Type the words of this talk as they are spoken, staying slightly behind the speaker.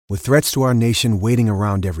With threats to our nation waiting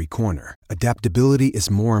around every corner, adaptability is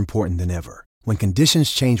more important than ever. When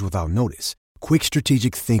conditions change without notice, quick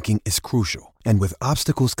strategic thinking is crucial. And with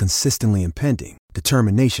obstacles consistently impending,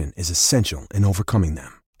 determination is essential in overcoming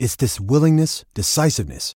them. It's this willingness,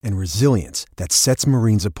 decisiveness, and resilience that sets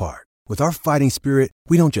Marines apart. With our fighting spirit,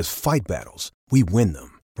 we don't just fight battles, we win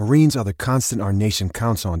them. Marines are the constant our nation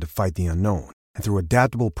counts on to fight the unknown. And through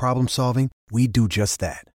adaptable problem solving, we do just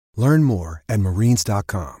that. Learn more at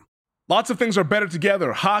marines.com. Lots of things are better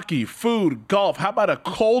together. Hockey, food, golf. How about a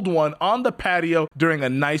cold one on the patio during a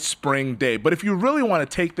nice spring day? But if you really want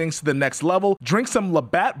to take things to the next level, drink some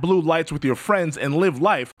Labatt Blue Lights with your friends and live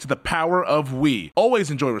life to the power of we.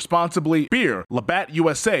 Always enjoy responsibly. Beer, Labatt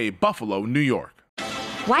USA, Buffalo, New York.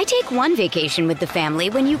 Why take one vacation with the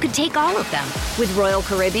family when you could take all of them? With Royal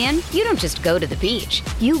Caribbean, you don't just go to the beach.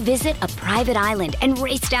 You visit a private island and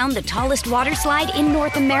race down the tallest water slide in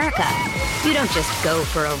North America. You don't just go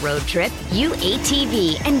for a road trip. You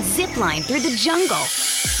ATV and zip line through the jungle.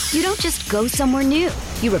 You don't just go somewhere new.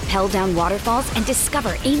 You rappel down waterfalls and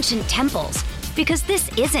discover ancient temples. Because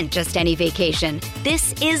this isn't just any vacation.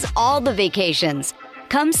 This is all the vacations.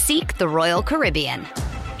 Come seek the Royal Caribbean.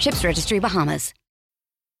 Ships Registry, Bahamas.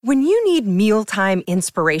 When you need mealtime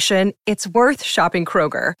inspiration, it's worth shopping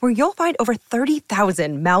Kroger, where you'll find over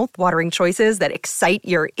 30,000 mouth-watering choices that excite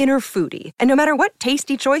your inner foodie. And no matter what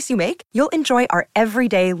tasty choice you make, you'll enjoy our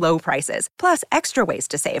everyday low prices, plus extra ways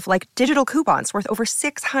to save, like digital coupons worth over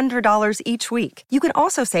 $600 each week. You can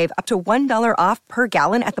also save up to $1 off per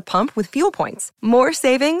gallon at the pump with fuel points. More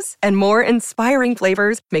savings and more inspiring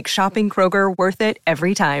flavors make shopping Kroger worth it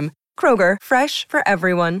every time. Kroger, fresh for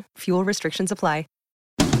everyone. Fuel restrictions apply.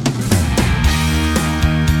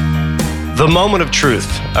 The moment of truth,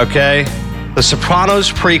 okay? The Sopranos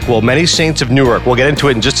prequel, Many Saints of Newark. We'll get into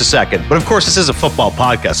it in just a second. But of course, this is a football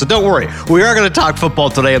podcast, so don't worry. We are going to talk football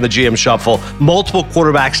today on the GM Shuffle. Multiple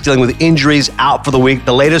quarterbacks dealing with injuries out for the week.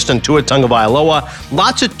 The latest on Tua Tagovailoa.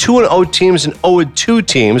 Lots of 2-0 teams and 0-2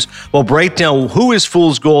 teams. We'll break down who is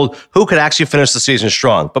fool's gold, who could actually finish the season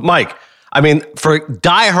strong. But Mike, I mean, for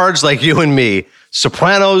diehards like you and me,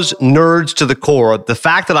 Sopranos nerds to the core, the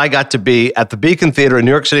fact that I got to be at the Beacon Theater in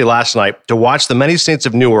New York City last night to watch The Many Saints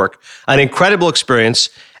of Newark, an incredible experience.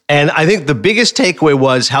 And I think the biggest takeaway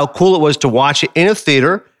was how cool it was to watch it in a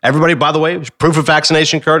theater. Everybody, by the way, proof of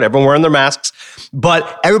vaccination card, everyone wearing their masks.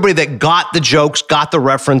 But everybody that got the jokes, got the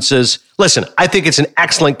references. Listen, I think it's an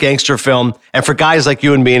excellent gangster film. And for guys like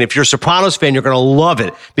you and me, and if you're a Sopranos fan, you're going to love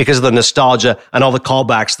it because of the nostalgia and all the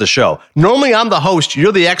callbacks to the show. Normally, I'm the host.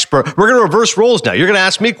 You're the expert. We're going to reverse roles now. You're going to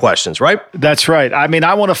ask me questions, right? That's right. I mean,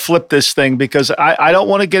 I want to flip this thing because I don't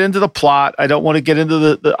want to get into the plot. I don't want to get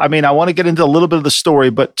into I want to get into a little bit of the story.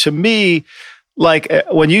 But to me, like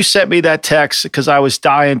when you sent me that text, because I was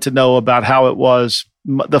dying to know about how it was,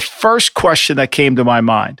 the first question that came to my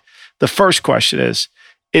mind, the first question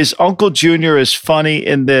is Uncle Junior as funny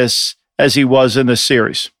in this as he was in the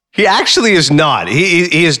series? He actually is not.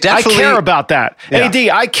 He is definitely... I care about that. Yeah. AD,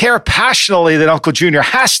 I care passionately that Uncle Junior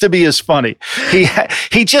has to be as funny.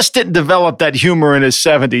 He just didn't develop that humor in his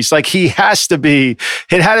 70s. Like, he has to be...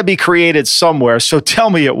 It had to be created somewhere. So tell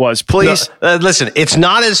me it was, please. No, listen, it's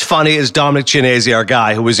not as funny as Dominic Chianese, our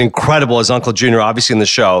guy, who was incredible as Uncle Junior, obviously, in the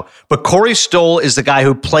show. But Corey Stoll is the guy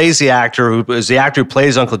who plays the actor, who is the actor who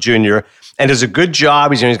plays Uncle Junior, and does a good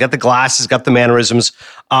job. He's got the glasses, got the mannerisms.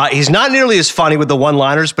 He's not nearly as funny with the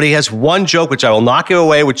one-liners, but he has one joke, which I will not give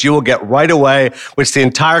away, which you will get right away, which the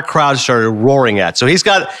entire crowd started roaring at. So he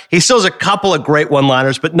still has a couple of great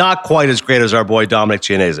one-liners, but not quite as great as our boy Dominic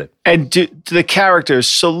Chianese. And to the characters,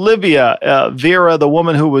 so Livia, Vera, the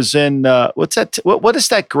woman who was in, what's that? What is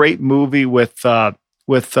that great movie with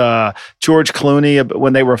George Clooney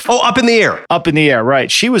when they were... Up in the Air. Up in the Air, right.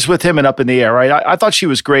 She was with him in Up in the Air, right? I thought she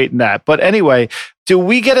was great in that. But anyway, do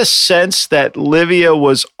we get a sense that Livia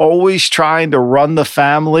was always trying to run the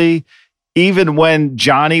family, even when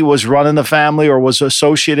Johnny was running the family or was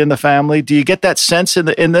associate in the family? Do you get that sense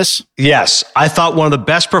in this? Yes. I thought one of the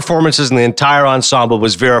best performances in the entire ensemble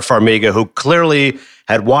was Vera Farmiga, who clearly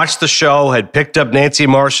had watched the show, had picked up Nancy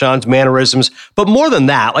Marchand's mannerisms. But more than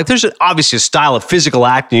that, like there's obviously a style of physical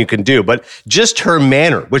acting you can do, but just her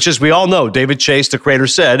manner, which as we all know, David Chase, the creator,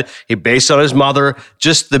 said, he based on his mother,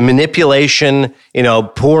 just the manipulation,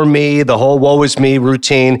 poor me, the whole woe is me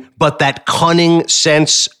routine, but that cunning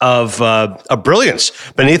sense of brilliance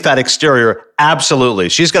beneath that exterior. Absolutely.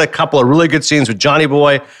 She's got a couple of really good scenes with Johnny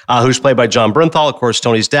Boy, who's played by John Bernthal, of course,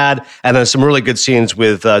 Tony's dad, and then some really good scenes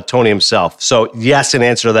with Tony himself. So yes, in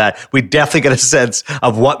answer to that, we definitely get a sense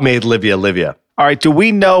of what made Livia Livia. All right, do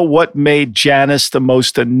we know what made Janice the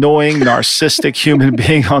most annoying, narcissistic human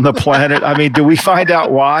being on the planet? I mean, do we find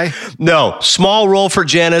out why? No, small role for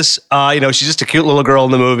Janice. She's just a cute little girl in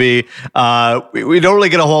the movie. We don't really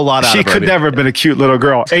get a whole lot out of her. She could never have been a cute little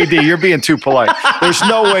girl. AD, you're being too polite. There's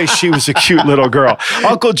no way she was a cute little girl.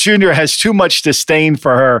 Uncle Junior has too much disdain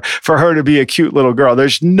for her to be a cute little girl.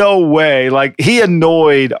 There's no way. Like, she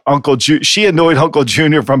annoyed Uncle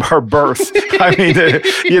Junior from her birth. I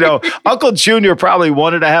mean, Uncle Junior probably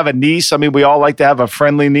wanted to have a niece. I mean, we all like to have a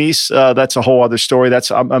friendly niece. That's a whole other story.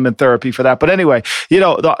 I'm in therapy for that. But anyway,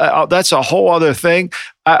 that's a whole other thing.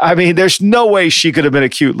 I mean, there's no way she could have been a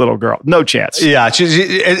cute little girl. No chance. Yeah,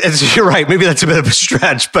 you're right. Maybe that's a bit of a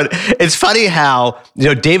stretch, but it's funny how,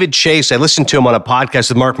 David Chase, I listened to him on a podcast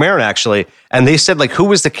with Mark Maron, actually, and they said, like, who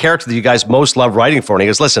was the character that you guys most loved writing for? And he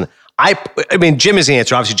goes, listen, I mean, Jim is the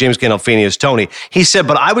answer. Obviously, James Gandolfini is Tony. He said,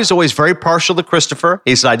 but I was always very partial to Christopher.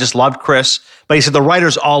 He said, I just loved Chris. But he said, the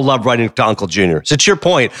writers all loved writing to Uncle Junior. So to your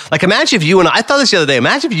point, like, imagine if I thought this the other day,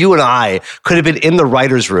 imagine if you and I could have been in the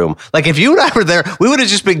writer's room. Like, if you and I were there, we would have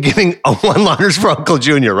just been giving one-liners for Uncle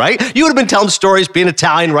Junior, right? You would have been telling stories, being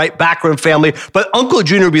Italian, right? Backroom family. But Uncle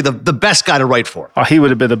Junior would be the best guy to write for. Oh, he would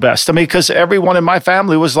have been the best. I mean, because everyone in my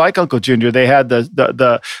family was like Uncle Junior. They had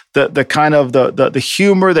the kind of the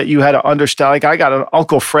humor that you had to understand. Like, I got an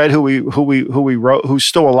Uncle Fred who we wrote, who's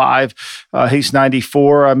still alive. He's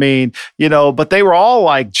 94. I mean, but they were all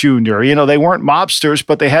like Junior. They weren't mobsters,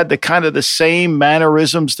 but they had the same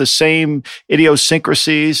mannerisms, the same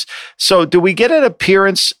idiosyncrasies. So do we get an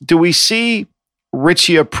appearance? Do we see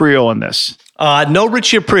Richie Aprile in this? No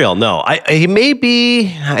Richie Aprile, no. He may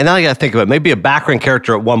be, and now I got to think of it, maybe a background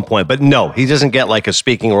character at one point, but no, he doesn't get like a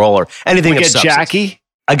speaking role or anything of substance. Jackie?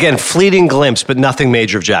 Again, fleeting glimpse, but nothing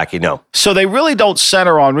major of Jackie, no. So they really don't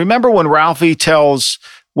center on, remember when Ralphie tells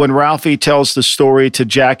the story to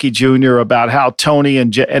Jackie Jr. about how Tony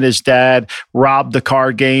and his dad robbed the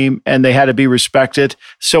card game and they had to be respected.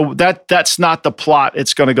 So that's not the plot.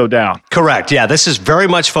 It's going to go down. Correct. Yeah, this is very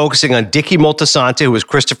much focusing on Dickie Moltisanti, who was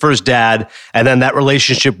Christopher's dad, and then that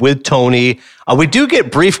relationship with Tony. We do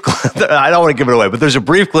get brief, I don't want to give it away, but there's a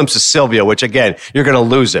brief glimpse of Sylvia, which again, you're going to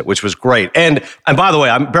lose it, which was great. And by the way,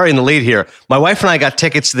 I'm burying the lead here. My wife and I got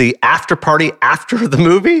tickets to the after party after the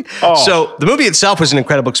movie. Oh. So the movie itself was an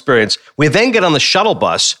incredible experience. We then get on the shuttle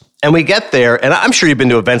bus and we get there, and I'm sure you've been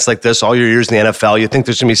to events like this all your years in the NFL. You think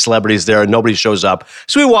there's going to be celebrities there, and nobody shows up.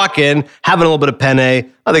 So we walk in, having a little bit of penne.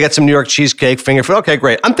 Oh, they got some New York cheesecake, finger food. Okay,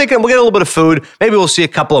 great. I'm thinking we'll get a little bit of food. Maybe we'll see a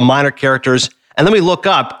couple of minor characters. And then we look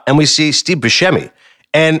up, and we see Steve Buscemi.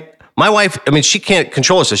 And my wife, I mean, she can't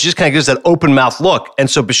control herself. She just kind of gives that open mouth look. And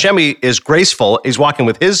so Buscemi is graceful. He's walking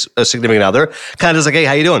with his significant other, kind of just like, hey,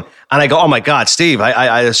 how you doing? And I go, oh my God, Steve,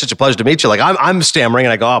 it's such a pleasure to meet you. Like, I'm stammering,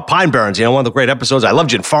 and I go, oh, Pine Barrens, one of the great episodes. I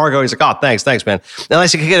loved you in Fargo. He's like, oh, thanks, man. And I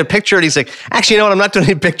said, can I get a picture? And he's like, actually, you know what? I'm not doing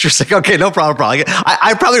any pictures. Like, okay, no problem.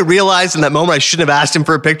 I probably realized in that moment I shouldn't have asked him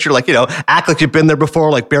for a picture. Like, act like you've been there before,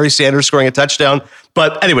 like Barry Sanders scoring a touchdown.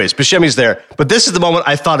 But anyways, Buscemi's there. But this is the moment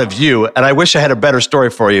I thought of you, and I wish I had a better story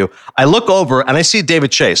for you. I look over, and I see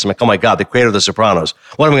David Chase. I'm like, oh my God, the creator of The Sopranos.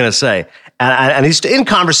 What am I going to say? And he's in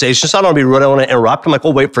conversation, so I don't want to be rude. I don't want to interrupt. I'm like,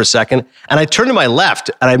 well, wait for a second. And I turn to my left,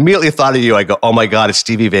 and I immediately thought of you. I go, oh my God, it's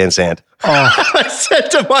Stevie Van Zandt. Oh. I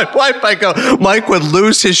said to my wife, I go, Mike would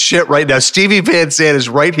lose his shit right now. Stevie Van Zandt is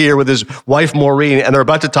right here with his wife, Maureen, and they're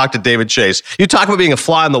about to talk to David Chase. You talk about being a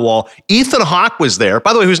fly on the wall. Ethan Hawke was there.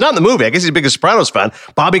 By the way, who's not in the movie. I guess he's a big Sopranos fan.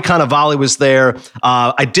 Bobby Cannavale was there.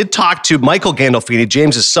 I did talk to Michael Gandolfini,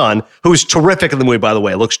 James's son, who's terrific in the movie, by the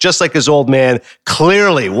way. Looks just like his old man.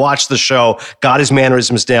 Clearly watched the show, got his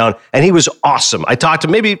mannerisms down, and he was awesome. I talked to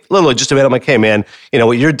maybe literally just a minute. I'm like, hey, man,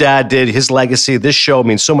 what your dad did, his legacy, this show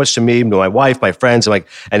means so much to me, to my wife, my friends, and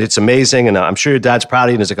it's amazing. And I'm sure your dad's proud of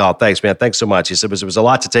you. And he's like, oh, thanks, man. Thanks so much. He said, it was a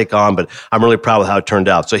lot to take on, but I'm really proud of how it turned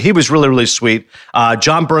out. So he was really, really sweet.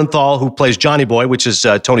 John Bernthal, who plays Johnny Boy, which is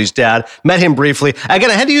Tony's dad, met him briefly.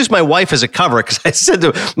 Again, I had to use my wife as a cover because I said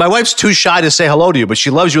my wife's too shy to say hello to you, but she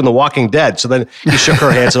loves you in The Walking Dead. So then he shook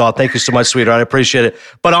her hands and all. Thank you so much, sweetheart. I appreciate it.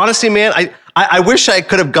 But honestly, man, I wish I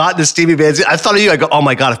could have gotten to Stevie Van Zandt. I thought of you. I go, oh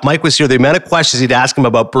my God, if Mike was here, the amount of questions he'd ask him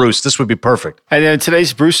about Bruce, this would be perfect. And then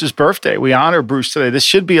today's Bruce's birthday. We honor Bruce today. This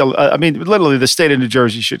should be literally the state of New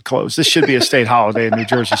Jersey should close. This should be a state holiday in New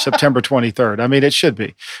Jersey, September 23rd. I mean, it should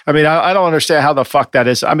be. I mean, I don't understand how the fuck that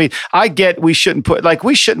is. I mean, I get we shouldn't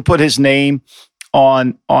put his name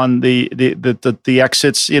on the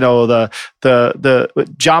exits, the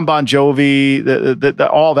John Bon Jovi, the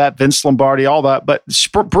all that, Vince Lombardi, all that, but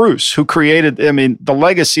Bruce, who created, the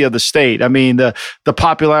legacy of the state, the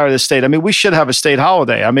popularity of the state. We should have a state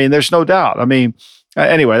holiday. There's no doubt.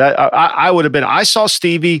 Anyway, I would have been. I saw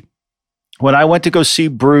Stevie when I went to go see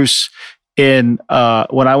Bruce for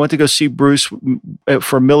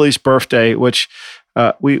Millie's birthday, which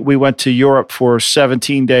we went to Europe for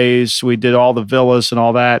 17 days. We did all the villas and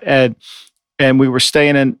all that, and we were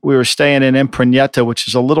staying in Imprenieta, which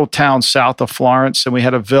is a little town south of Florence, and we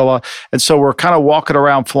had a villa. And so we're kind of walking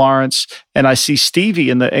around Florence, and I see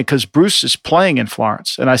Stevie because Bruce is playing in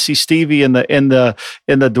Florence, and I see Stevie in the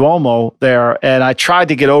Duomo there, and I tried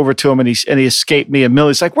to get over to him, and he escaped me. And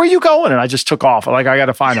Millie's like, "Where are you going?" And I just took off. Like, I got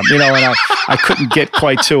to find him, and I couldn't get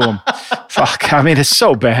quite to him. Fuck, I mean, it's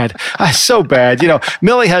so bad. It's so bad.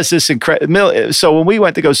 Millie has this incredible. So when we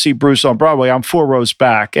went to go see Bruce on Broadway, I'm 4 rows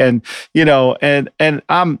back, and and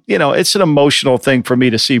I'm, it's an emotional thing for me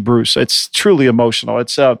to see Bruce. It's truly emotional.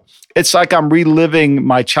 It's like I'm reliving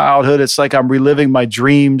my childhood. It's like I'm reliving my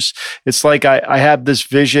dreams. It's like I have this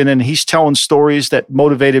vision, and he's telling stories that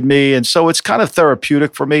motivated me. And so it's kind of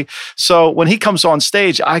therapeutic for me. So when he comes on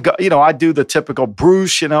stage, I do the typical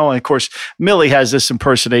Bruce, and of course, Millie has this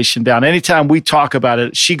impersonation down. Anytime we talk about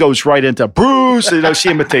it, she goes right into Bruce. She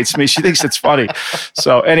imitates me. She thinks it's funny.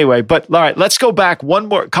 So anyway, but all right, let's go back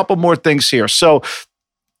couple more things here. So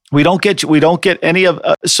we don't get any of.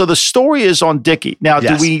 So the story is on Dickie. Now,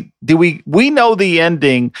 yes. We know the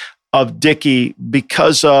ending of Dickie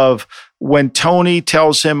because of when Tony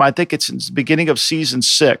tells him, I think it's in the beginning of season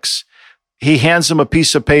 6, he hands him a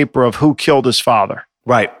piece of paper of who killed his father.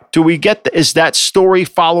 Right. Do we get, is that story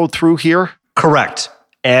followed through here? Correct.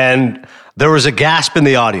 And there was a gasp in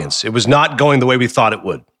the audience. It was not going the way we thought it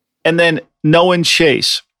would. And then knowing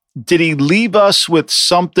Chase, did he leave us with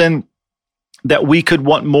something that we could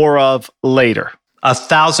want more of later?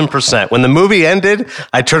 1,000%. When the movie ended,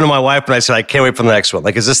 I turned to my wife and I said, I can't wait for the next one.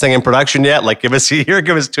 Like, is this thing in production yet? Like, give us a year,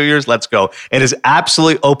 give us 2 years, let's go. It is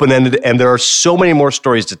absolutely open-ended, and there are so many more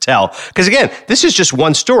stories to tell. Because again, this is just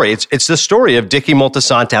one story. It's the story of Dickie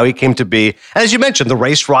Moltisanti, how he came to be. And as you mentioned, the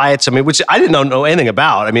race riots, which I didn't know anything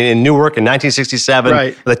about. In Newark in 1967,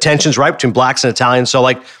 right. The tensions right between blacks and Italians. So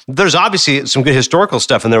there's obviously some good historical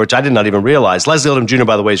stuff in there, which I did not even realize. Leslie Odom Jr.,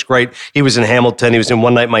 by the way, is great. He was in Hamilton. He was in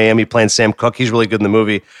One Night in Miami playing Sam Cooke. He's really good in the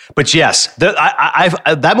movie. But yes,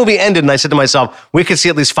 that movie ended, and I said to myself, we could see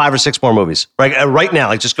at least 5 or 6 more movies right now.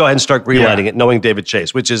 Like, just go ahead and start greenlighting it, knowing David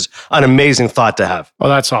Chase, which is an amazing thought to have. Well,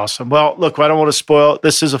 that's awesome. Well, look, I don't want to spoil it.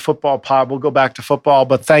 This is a football pod. We'll go back to football,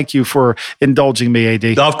 but thank you for indulging me,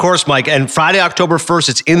 AD. Of course, Mike. And Friday, October 1st,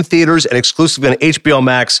 it's in theaters and exclusively on HBO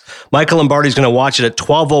Max. Michael Lombardi's going to watch it at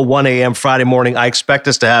 12:01 a.m. Friday morning. I expect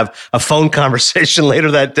us to have a phone conversation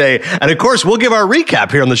later that day. And of course, we'll give our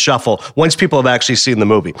recap here on The Shuffle once people have actually seen the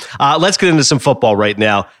movie. Let's get into some football right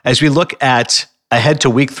now as we look ahead to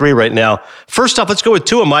week 3 right now. First off, let's go with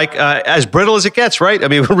Tua, Mike. As brittle as it gets, right?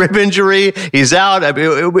 Rib injury, he's out.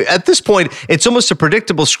 At this point, it's almost a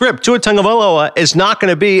predictable script. Tua Tagovailoa is not going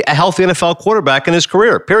to be a healthy NFL quarterback in his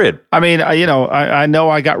career, period. I know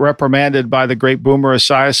I got reprimanded by the great Boomer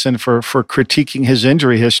Esiason for critiquing his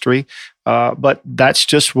injury history. But that's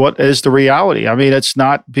just what is the reality. It's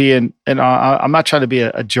not being, and I'm not trying to be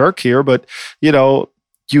a jerk here, but,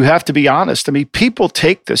 you have to be honest. People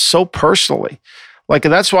take this so personally.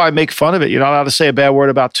 That's why I make fun of it. You're not allowed to say a bad word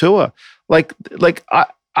about Tua.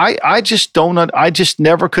 I just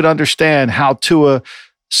never could understand how Tua,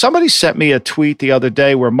 somebody sent me a tweet the other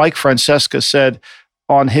day where Mike Francesca said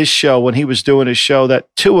on his show, when he was doing his show, that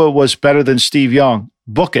Tua was better than Steve Young.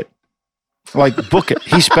 Book it. Book it.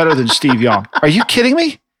 He's better than Steve Young. Are you kidding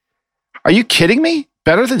me?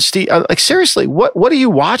 Better than Steve? Seriously, what are you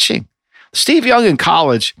watching? Steve Young in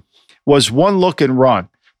college was one look and run,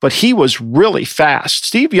 but he was really fast.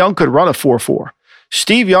 Steve Young could run a 4.4.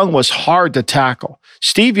 Steve Young was hard to tackle.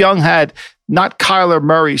 Steve Young had not Kyler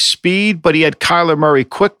Murray's speed, but he had Kyler Murray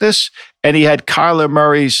quickness, and he had Kyler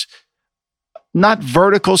Murray's not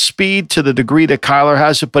vertical speed to the degree that Kyler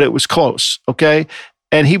has it, but it was close, okay?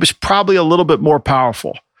 And he was probably a little bit more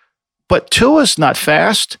powerful. But Tua's not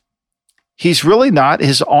fast. He's really not.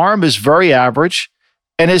 His arm is very average.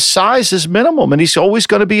 And his size is minimum, and he's always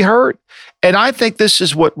going to be hurt. And I think this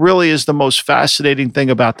is what really is the most fascinating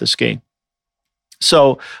thing about this game.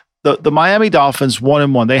 So the Miami Dolphins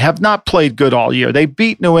 1-1. They have not played good all year. They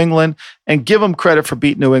beat New England, and give them credit for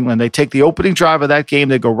beating New England. They take the opening drive of that game.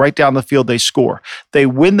 They go right down the field. They score. They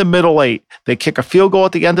win the middle 8. They kick a field goal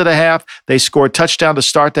at the end of the half. They score a touchdown to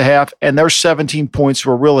start the half, and their 17 points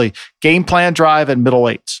were really game plan drive and middle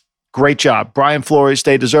 8s. Great job. Brian Flores,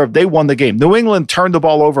 they won the game. New England turned the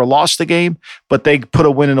ball over, lost the game, but they put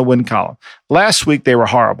a win in a win column. Last week, they were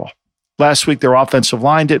horrible. Last week, their offensive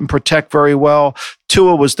line didn't protect very well.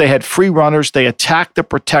 They had free runners. They attacked the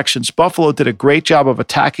protections. Buffalo did a great job of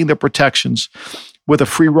attacking the protections with a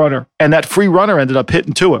free runner, and that free runner ended up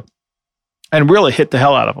hitting Tua. and really hit the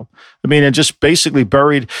hell out of him. I mean, and just basically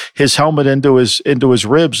buried his helmet into his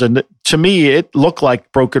ribs. And to me, it looked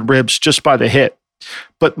like broken ribs just by the hit.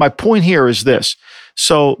 But my point here is this.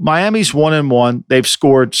 So Miami's 1-1. They've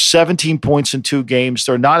scored 17 points in 2 games.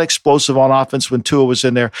 They're not explosive on offense when Tua was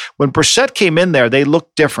in there. When Brissett came in there, they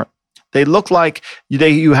looked different. They looked like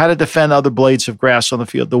you had to defend other blades of grass on the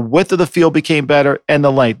field. The width of the field became better and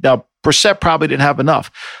the length. Now, Brissett probably didn't have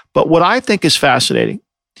enough. But what I think is fascinating,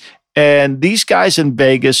 and these guys in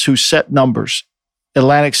Vegas who set numbers,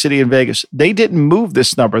 Atlantic City and Vegas, they didn't move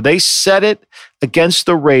this number. They set it against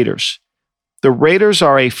the Raiders. The Raiders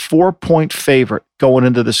are a 4-point favorite going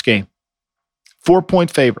into this game.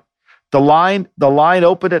 4-point favorite. The line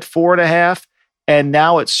opened at 4.5, and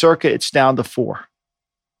now at Circa, it's down to 4.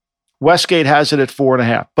 Westgate has it at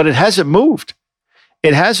 4.5, but it hasn't moved.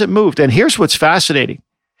 It hasn't moved. And here's what's fascinating.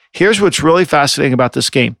 Here's what's really fascinating about this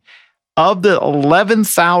game. Of the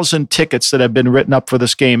 11,000 tickets that have been written up for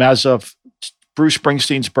this game as of Bruce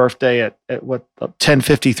Springsteen's birthday at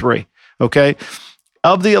 10:53, okay?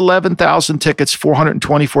 Of the 11,000 tickets,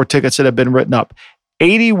 424 tickets that have been written up,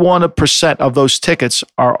 81% of those tickets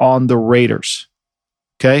are on the Raiders,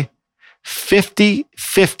 okay?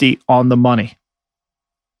 50-50 on the money.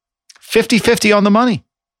 50-50 on the money.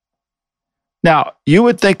 Now, you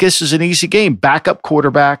would think this is an easy game. Backup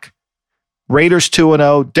quarterback, Raiders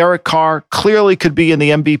 2-0. Derek Carr clearly could be in the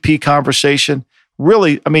MVP conversation.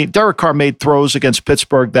 Really, I mean, Derek Carr made throws against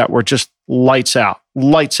Pittsburgh that were just lights out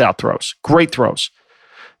throws, great throws.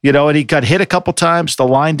 You know, and he got hit a couple times. The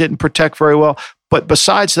line didn't protect very well. But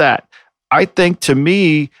besides that, I think to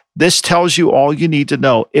me, this tells you all you need to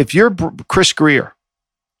know. If you're Chris Grier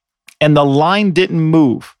and the line didn't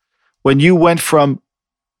move when you went from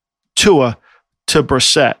Tua to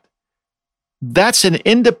Brissett, that's an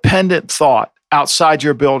independent thought outside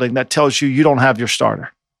your building that tells you don't have your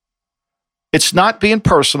starter. It's not being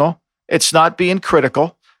personal. It's not being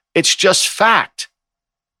critical. It's just fact.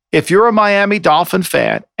 If you're a Miami Dolphin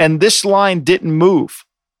fan and this line didn't move,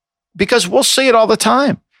 because we'll see it all the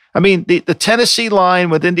time. I mean, the Tennessee line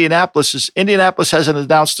with Indianapolis hasn't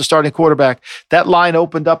announced the starting quarterback. That line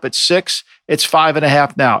opened up at 6. It's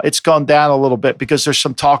 5.5 now. It's gone down a little bit because there's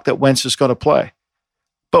some talk that Wentz is going to play.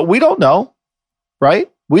 But we don't know,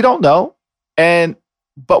 right? We don't know.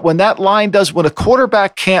 But when that line when a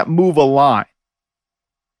quarterback can't move a line,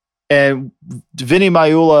 and Vinny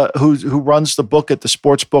Maiola, who runs the book at the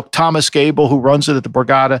sports book, Thomas Gable, who runs it at the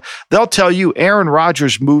Borgata, they'll tell you Aaron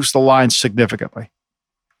Rodgers moves the line significantly.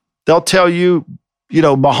 They'll tell you,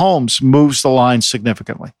 Mahomes moves the line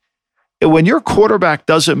significantly. And when your quarterback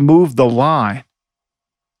doesn't move the line,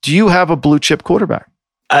 do you have a blue chip quarterback?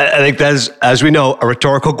 I think that is, as we know, a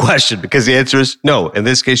rhetorical question because the answer is no. In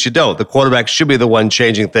this case, you don't. The quarterback should be the one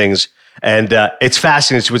changing things. And it's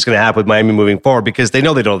fascinating to see what's going to happen with Miami moving forward because they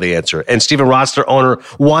know they don't know the answer. And Stephen Ross, their owner,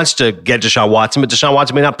 wants to get Deshaun Watson, but Deshaun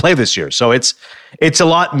Watson may not play this year. So it's a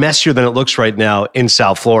lot messier than it looks right now in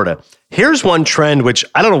South Florida. Here's one trend, which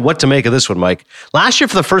I don't know what to make of this one, Mike. Last year,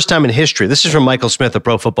 for the first time in history, this is from Michael Smith of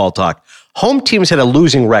Pro Football Talk, home teams had a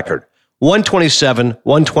losing record. 127,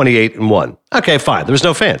 128, and 1. Okay, fine. There was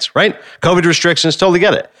no fans, right? COVID restrictions, totally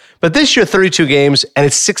get it. But this year, 32 games, and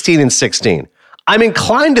it's 16-16. I'm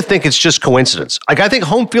inclined to think it's just coincidence. I think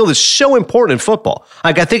home field is so important in football.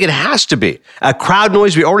 I think it has to be. Crowd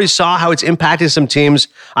noise, we already saw how it's impacting some teams.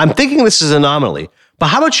 I'm thinking this is an anomaly. But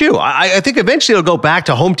how about you? I think eventually it'll go back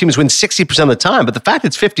to home teams win 60% of the time. But the fact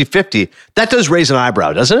it's 50-50, that does raise an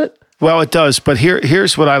eyebrow, doesn't it? Well, it does. But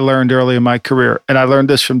here's what I learned early in my career. And I learned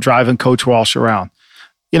this from driving Coach Walsh around.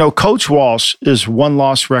 Coach Walsh's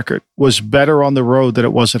one-loss record was better on the road than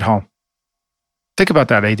it was at home. Think about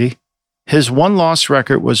that, AD. His one-loss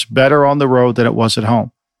record was better on the road than it was at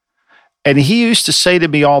home. And he used to say to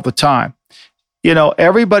me all the time,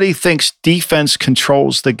 everybody thinks defense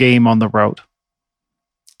controls the game on the road.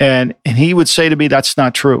 And he would say to me, that's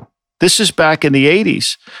not true. This is back in the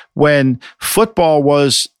 80s when football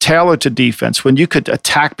was tailored to defense, when you could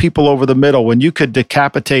attack people over the middle, when you could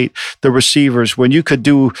decapitate the receivers, when you could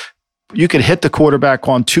hit the quarterback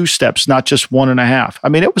on 2 steps, not just 1.5. I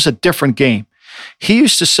mean, it was a different game. He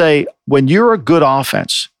used to say, when you're a good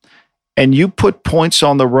offense and you put points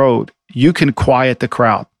on the road, you can quiet the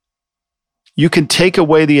crowd. You can take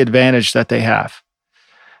away the advantage that they have.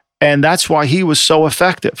 And that's why he was so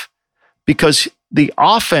effective, because the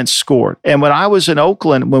offense scored. And when I was in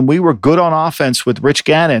Oakland, when we were good on offense with Rich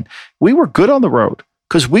Gannon, we were good on the road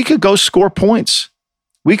because we could go score points.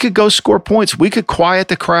 We could quiet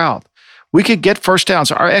the crowd. We could get first downs.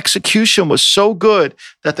 Our execution was so good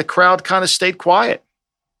that the crowd kind of stayed quiet.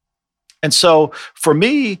 And so for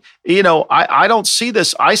me, I don't see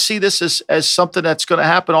this. I see this as something that's going to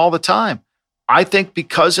happen all the time. I think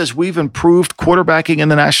because as we've improved quarterbacking in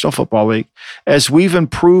the National Football League, as we've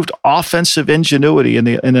improved offensive ingenuity in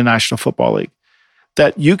the National Football League,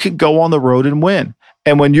 that you can go on the road and win.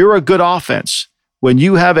 And when you're a good offense, when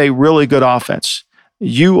you have a really good offense,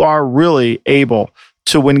 you are really able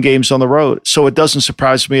to win games on the road. So it doesn't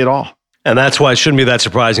surprise me at all. And that's why it shouldn't be that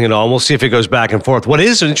surprising at all. And we'll see if it goes back and forth. What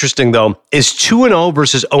is interesting, though, is 2-0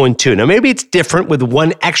 versus 0-2. Now, maybe it's different with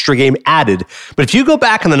one extra game added, but if you go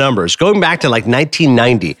back in the numbers, going back to like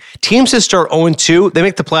 1990, teams that start 0-2, they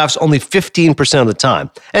make the playoffs only 15% of the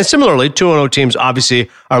time. And similarly, 2-0 teams obviously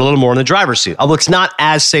are a little more in the driver's seat, although it's not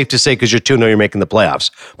as safe to say because you're 2-0, you're making the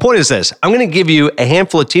playoffs. Point is this, I'm going to give you a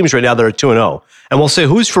handful of teams right now that are 2-0, and we'll say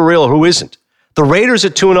who's for real or who isn't. The Raiders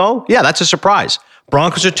at 2-0, yeah, that's a surprise.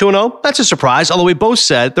 Broncos are 2-0. That's a surprise, although we both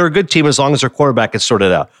said they're a good team as long as their quarterback gets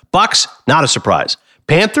sorted out. Bucks, not a surprise.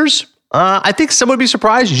 Panthers, I think some would be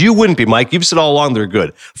surprised. You wouldn't be, Mike. You've said all along they're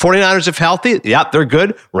good. 49ers, if healthy, yeah, they're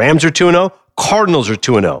good. Rams are 2-0. Cardinals are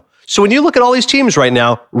 2-0. So when you look at all these teams right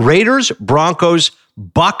now, Raiders, Broncos,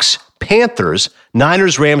 Bucks, Panthers,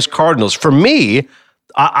 Niners, Rams, Cardinals, for me,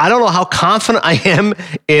 I don't know how confident I am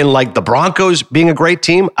in like the Broncos being a great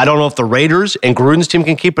team. I don't know if the Raiders and Gruden's team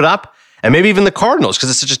can keep it up. And maybe even the Cardinals,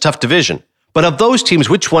 because it's such a tough division. But of those teams,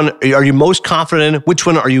 which one are you most confident in? Which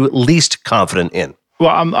one are you least confident in?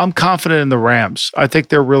 Well, I'm confident in the Rams. I think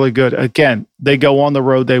they're really good. Again, they go on the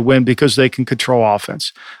road, they win because they can control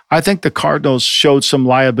offense. I think the Cardinals showed some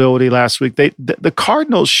liability last week. The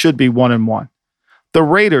Cardinals should be 1-1. The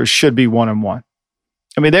Raiders should be 1-1.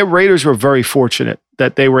 I mean, the Raiders were very fortunate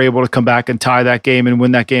that they were able to come back and tie that game and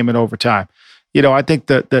win that game in overtime. I think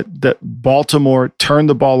that Baltimore turned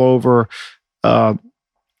the ball over. The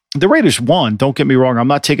Raiders won. Don't get me wrong. I'm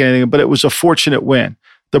not taking anything, but it was a fortunate win.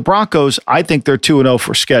 The Broncos, I think they're 2-0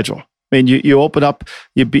 for schedule. I mean, you open up,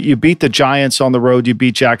 you beat the Giants on the road, you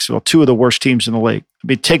beat Jacksonville, two of the worst teams in the league. I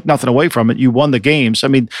mean, take nothing away from it. You won the games. I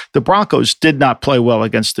mean, the Broncos did not play well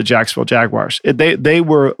against the Jacksonville Jaguars. Had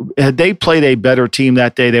they played a better team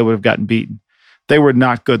that day, they would have gotten beaten. They were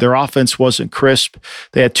not good. Their offense wasn't crisp.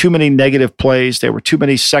 They had too many negative plays. There were too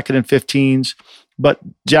many 2nd and 15s, but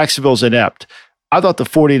Jacksonville's inept. I thought the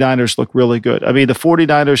 49ers looked really good. I mean, the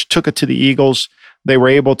 49ers took it to the Eagles. They were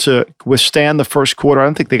able to withstand the first quarter. I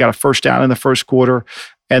don't think they got a first down in the first quarter,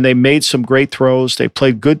 and they made some great throws. They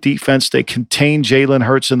played good defense. They contained Jalen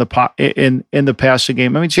Hurts in the passing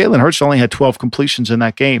game. I mean, Jalen Hurts only had 12 completions in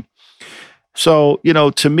that game. So,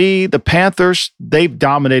 to me, the Panthers, they've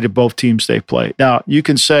dominated both teams they played. Now, you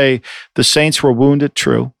can say the Saints were wounded,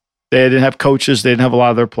 true. They didn't have coaches. They didn't have a lot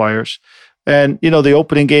of their players. And, the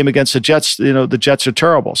opening game against the Jets, the Jets are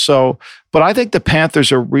terrible. So, but I think the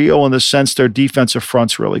Panthers are real in the sense their defensive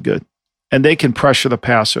front's really good. And they can pressure the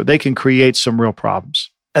passer. They can create some real problems.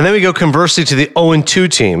 And then we go conversely to the 0-2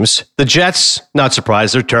 teams. The Jets, not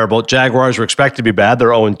surprised, they're terrible. Jaguars were expected to be bad. They're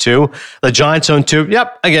 0-2. The Giants 0-2.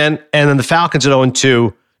 Yep, again. And then the Falcons at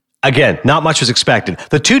 0-2. Again, not much was expected.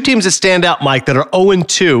 The two teams that stand out, Mike, that are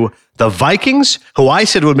 0-2, the Vikings, who I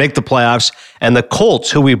said would make the playoffs, and the Colts,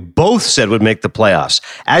 who we both said would make the playoffs.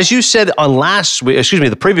 As you said on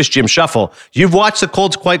the previous Jim Shuffle, you've watched the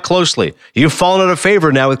Colts quite closely. You've fallen out of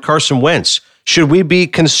favor now with Carson Wentz. Should we be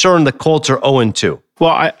concerned the Colts are 0-2?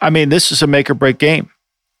 Well, I mean, this is a make or break game.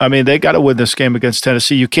 I mean, they got to win this game against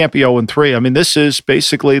Tennessee. You can't be 0-3. I mean, this is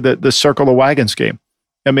basically the circle the wagons game.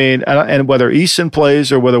 I mean, and whether Eason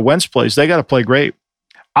plays or whether Wentz plays, they got to play great.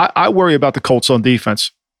 I worry about the Colts on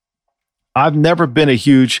defense. I've never been a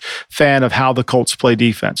huge fan of how the Colts play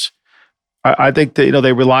defense. I think that,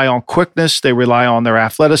 they rely on quickness. They rely on their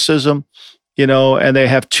athleticism, and they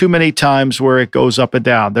have too many times where it goes up and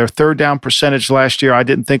down. Their third down percentage last year, I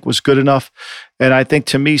didn't think was good enough. And I think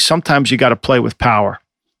to me, sometimes you got to play with power.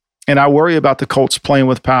 And I worry about the Colts playing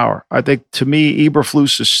with power. I think to me,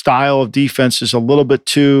 Eberflus's style of defense is a little bit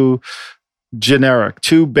too generic,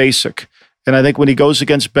 too basic. And I think when he goes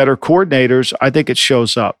against better coordinators, I think it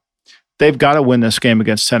shows up. They've got to win this game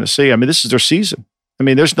against Tennessee. I mean, this is their season. I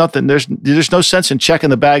mean, there's no sense in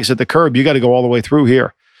checking the bags at the curb. You got to go all the way through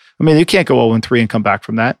here. I mean, you can't go 0-3 and come back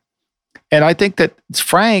from that. And I think that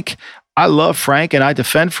Frank, I love Frank and I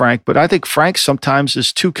defend Frank, but I think Frank sometimes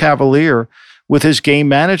is too cavalier with his game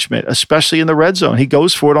management, especially in the red zone. He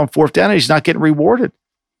goes for it on fourth down and he's not getting rewarded.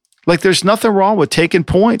 Like, there's nothing wrong with taking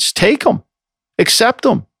points. Take them. Accept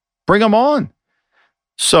them. Bring them on.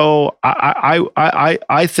 So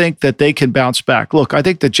I think that they can bounce back. Look, I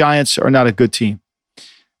think the Giants are not a good team.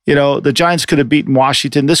 The Giants could have beaten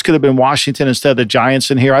Washington. This could have been Washington instead of the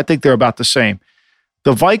Giants in here. I think they're about the same.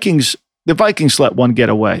 The Vikings The Vikings let one get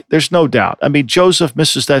away. There's no doubt. I mean, Joseph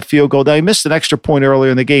misses that field goal. Now, he missed an extra point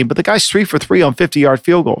earlier in the game, but the guy's 3 for 3 on 50-yard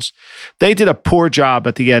field goals. They did a poor job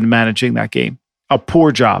at the end managing that game. A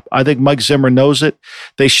poor job. I think Mike Zimmer knows it.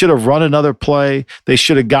 They should have run another play. They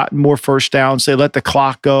should have gotten more first downs. They let the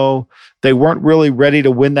clock go. They weren't really ready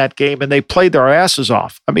to win that game, and they played their asses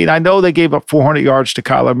off. I mean, I know they gave up 400 yards to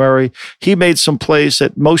Kyler Murray. He made some plays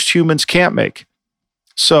that most humans can't make.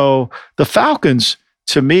 So the Falcons,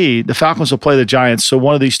 to me, the Falcons will play the Giants, so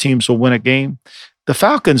one of these teams will win a game. The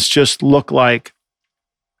Falcons just look like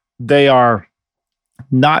they are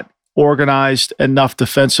not organized enough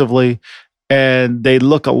defensively, and they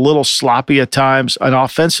look a little sloppy at times. And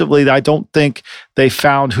offensively, I don't think they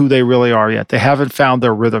found who they really are yet. They haven't found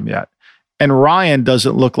their rhythm yet. And Ryan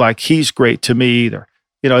doesn't look like he's great to me either.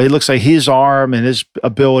 You know, he looks like his arm and his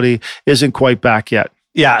ability isn't quite back yet.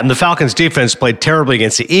 Yeah, and the Falcons defense played terribly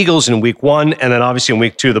against the Eagles in week 1, and then obviously in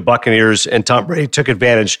week 2, the Buccaneers and Tom Brady took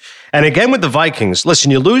advantage. And again with the Vikings,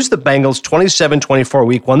 listen, you lose the Bengals 27-24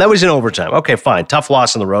 week 1. That was in overtime. Okay, fine. Tough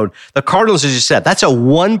loss on the road. The Cardinals, as you said, that's a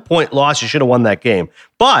 1-point loss. You should have won that game.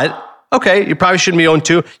 But okay, you probably shouldn't be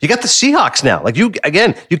 0-2. You got the Seahawks now. Like, you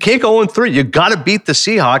can't go 0-3. You got to beat the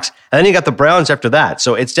Seahawks, and then you got the Browns after that.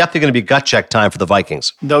 So it's definitely going to be gut check time for the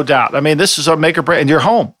Vikings. No doubt. I mean, this is a make or break, and you're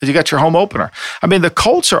home. You got your home opener. I mean, the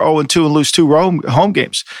Colts are 0-2 and lose 2 home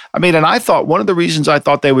games. I mean, and I thought one of the reasons I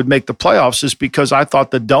thought they would make the playoffs is because I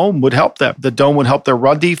thought the Dome would help them. The Dome would help their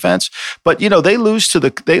run defense. But, you know, they lose to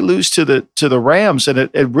the Rams, and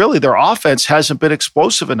it really, their offense hasn't been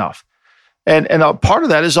explosive enough. And a part of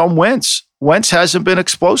that is on Wentz. Wentz hasn't been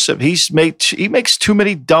explosive. He makes too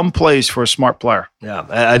many dumb plays for a smart player. Yeah,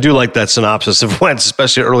 I do like that synopsis of Wentz,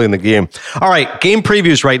 especially early in the game. All right, game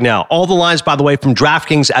previews right now. All the lines, by the way, from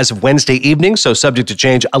DraftKings as of Wednesday evening, so subject to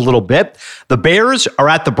change a little bit. The Bears are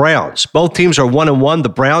at the Browns. Both teams are 1-1. The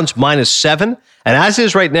Browns -7. And as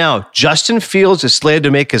is right now, Justin Fields is slated to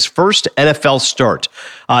make his first NFL start.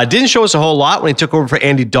 Didn't show us a whole lot when he took over for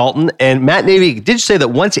Andy Dalton. And Matt Nagy did say that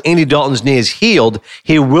once Andy Dalton's knee is healed,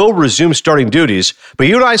 he will resume starting duties. But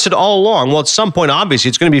you and I said all along, well, at some point, obviously,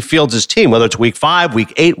 it's going to be Fields' team, whether it's week 5,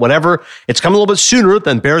 week 8, whatever. It's coming a little bit sooner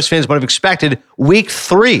than Bears fans might have expected, week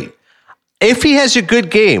 3. If he has a good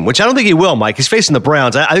game, which I don't think he will, Mike, he's facing the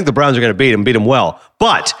Browns. I think the Browns are going to beat him well.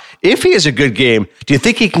 But if he has a good game, do you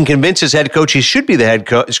think he can convince his head coach he should be the head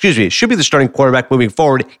coach? Should be the starting quarterback moving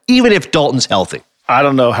forward, even if Dalton's healthy? I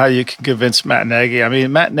don't know how you can convince Matt Nagy. I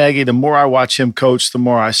mean, Matt Nagy, the more I watch him coach, the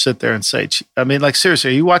more I sit there and say, I mean, like, seriously,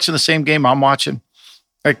 are you watching the same game I'm watching?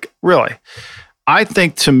 Like, really? I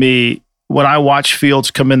think, to me, when I watched Fields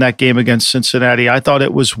come in that game against Cincinnati, I thought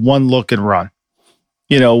it was one look and run.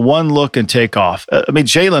 You know, one look and take off. I mean,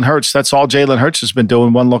 Jalen Hurts, that's all Jalen Hurts has been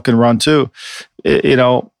doing, one look and run too. You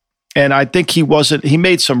know, and I think he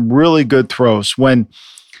made some really good throws. When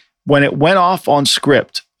it went off on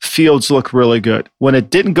script, Fields looked really good. When it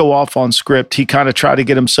didn't go off on script, he kind of tried to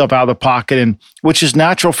get himself out of the pocket, and which is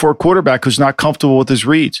natural for a quarterback who's not comfortable with his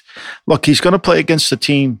reads. Look, he's going to play against a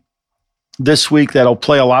team this week that'll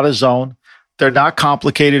play a lot of zone. They're not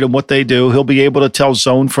complicated in what they do. He'll be able to tell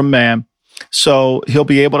zone from man. So he'll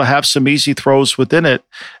be able to have some easy throws within it.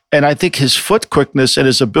 And I think his foot quickness and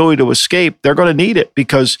his ability to escape, they're going to need it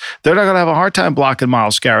because they're not going to have a hard time blocking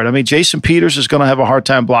Myles Garrett. I mean, Jason Peters is going to have a hard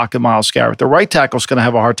time blocking Myles Garrett. The right tackle is going to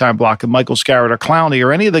have a hard time blocking Michael Garrett or Clowney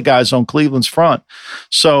or any of the guys on Cleveland's front.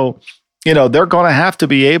 So, you know, they're going to have to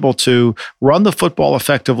be able to run the football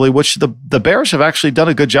effectively, which the Bears have actually done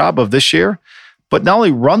a good job of this year. But not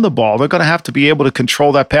only run the ball, they're going to have to be able to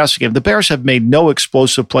control that passing game. The Bears have made no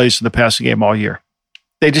explosive plays in the passing game all year.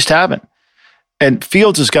 They just haven't. And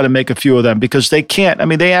Fields has got to make a few of them because they can't. I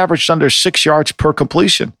mean, they averaged under 6 yards per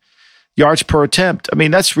completion, yards per attempt. I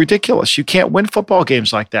mean, that's ridiculous. You can't win football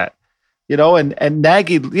games like that. You know, and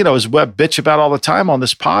Nagy, you know, is what bitch about all the time on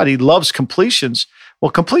this pod. He loves completions.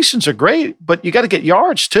 Well, completions are great, but you got to get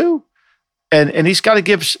yards too. And he's got to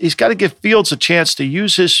give Fields a chance to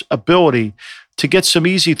use his ability to get some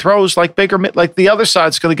easy throws like the other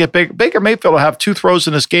side's going to get Baker Mayfield will have 2 throws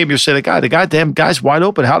in this game. You're saying, the goddamn guy's wide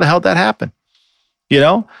open. How the hell did that happen? You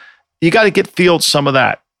know, you got to get Fields some of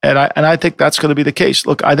that. And I think that's going to be the case.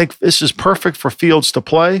 Look, I think this is perfect for Fields to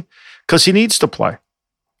play because he needs to play.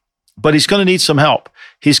 But he's going to need some help.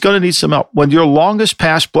 He's going to need some help. When your longest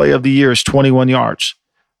pass play of the year is 21 yards,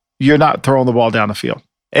 you're not throwing the ball down the field.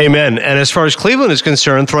 Amen. And as far as Cleveland is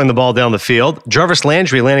concerned, throwing the ball down the field, Jarvis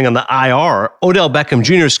Landry landing on the IR. Odell Beckham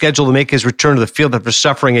Jr. is scheduled to make his return to the field after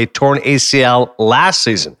suffering a torn ACL last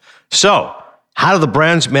season. So, how do the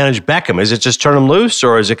Browns manage Beckham? Is it just turn him loose,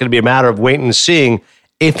 or is it going to be a matter of waiting and seeing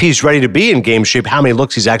if he's ready to be in game shape, how many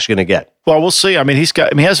looks he's actually going to get? Well, we'll see. I mean,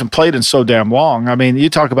 he hasn't played in so damn long. I mean, you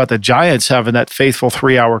talk about the Giants having that faithful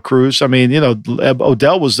 3-hour cruise. I mean,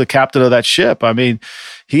 Odell was the captain of that ship. I mean,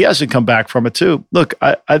 he hasn't come back from it too. Look,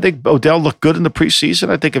 I think Odell looked good in the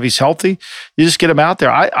preseason. I think if he's healthy, you just get him out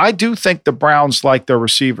there. I do think the Browns like their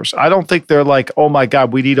receivers. I don't think they're like, oh my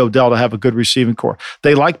God, we need Odell to have a good receiving core.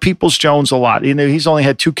 They like Peoples-Jones a lot. He's only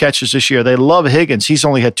had 2 catches this year. They love Higgins. He's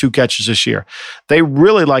only had 2 catches this year. They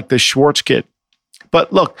really like this Schwartz kid.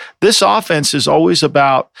 But look, this offense is always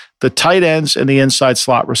about the tight ends and the inside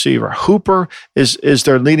slot receiver. Hooper is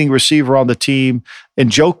their leading receiver on the team. And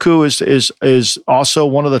Njoku is also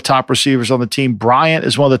one of the top receivers on the team. Bryant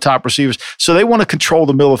is one of the top receivers. So they want to control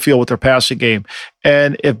the middle of the field with their passing game.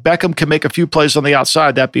 And if Beckham can make a few plays on the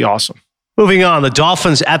outside, that'd be awesome. Moving on, the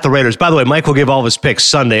Dolphins at the Raiders. By the way, Mike will give all of his picks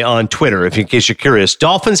Sunday on Twitter, in case you're curious.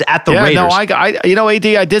 Dolphins at the Raiders. No, AD,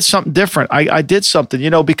 I did something different. I did something,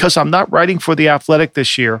 because I'm not writing for The Athletic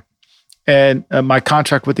this year, and my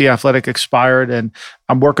contract with The Athletic expired, and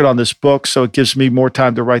I'm working on this book, so it gives me more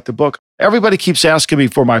time to write the book. Everybody keeps asking me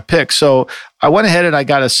for my picks, so I went ahead and I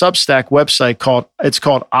got a Substack website called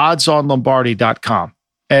oddsonlombardi.com,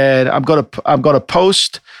 and I'm going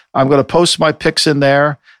to post my picks in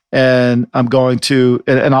there. And I'm going to,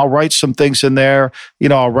 and I'll write some things in there.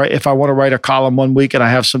 I'll write, if I want to write a column one week and I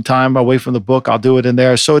have some time away from the book, I'll do it in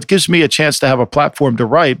there. So it gives me a chance to have a platform to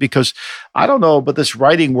write, because I don't know, but this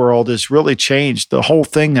writing world has really changed. The whole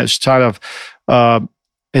thing has kind of,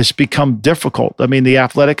 has become difficult. I mean, The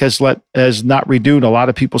Athletic has not renewed a lot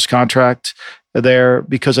of people's contracts there,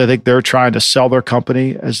 because I think they're trying to sell their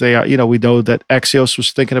company, as they, we know that Axios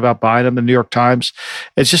was thinking about buying them, the New York Times.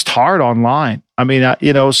 It's just hard online. I mean,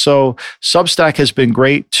 so Substack has been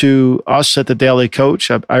great to us at the Daily Coach.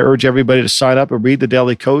 I urge everybody to sign up and read the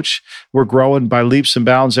Daily Coach. We're growing by leaps and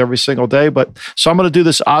bounds every single day. So I'm going to do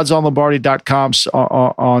this oddsonlombardi.com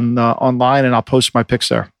online, and I'll post my picks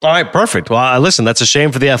there. All right, perfect. Well, listen, that's a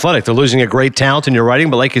shame for The Athletic. They're losing a great talent in your writing.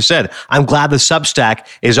 But like you said, I'm glad the Substack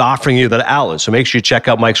is offering you that outlet. So make sure you check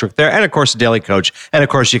out Mike's work there. And of course, the Daily Coach. And of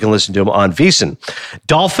course, you can listen to him on VSiN.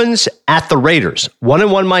 Dolphins at the Raiders.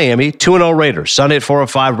 1-1 Miami, 2-0 Raiders. Sunday at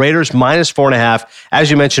 4:05, Raiders -4.5. As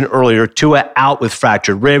you mentioned earlier, Tua out with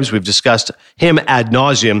fractured ribs. We've discussed him ad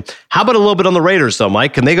nauseum. How about a little bit on the Raiders, though,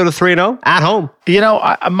 Mike? Can they go to 3-0 at home?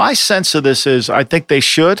 My sense of this is I think they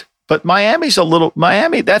should. But Miami,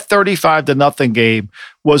 that 35-0 game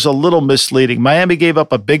was a little misleading. Miami gave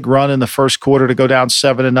up a big run in the first quarter to go down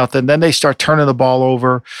 7-0. Then they start turning the ball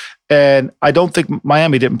over. And I don't think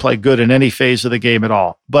Miami didn't play good in any phase of the game at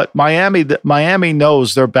all. But Miami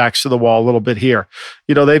knows their backs to the wall a little bit here.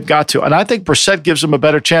 They've got to. And I think Brissett gives them a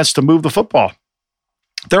better chance to move the football.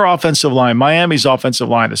 Their offensive line, Miami's offensive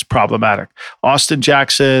line, is problematic. Austin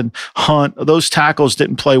Jackson, Hunt, those tackles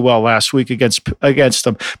didn't play well last week against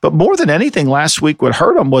them. But more than anything, last week what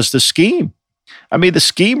hurt them was the scheme. I mean, the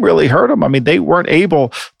scheme really hurt them. I mean, they weren't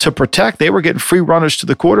able to protect. They were getting free runners to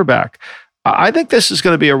the quarterback. I think this is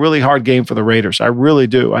going to be a really hard game for the Raiders. I really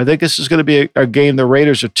do. I think this is going to be a game. The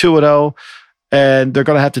Raiders are 2-0, and they're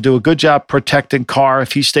going to have to do a good job protecting Carr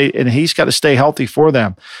and he's got to stay healthy for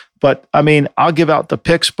them. But I mean, I'll give out the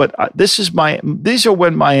picks, but these are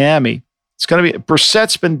when Miami, it's going to be,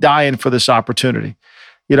 Brissett's been dying for this opportunity.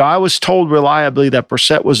 I was told reliably that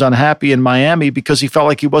Brissett was unhappy in Miami because he felt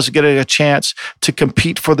like he wasn't getting a chance to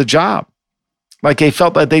compete for the job. Like he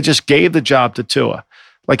felt that they just gave the job to Tua.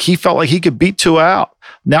 Like he felt like he could beat Tua out.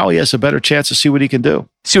 Now he has a better chance to see what he can do.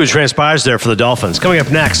 See what transpires there for the Dolphins. Coming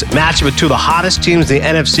up next, matchup with two of the hottest teams in the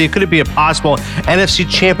NFC. Could it be a possible NFC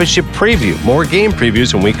Championship preview? More game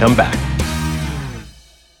previews when we come back.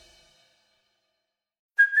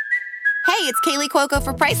 Hey, it's Kaylee Cuoco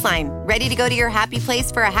for Priceline. Ready to go to your happy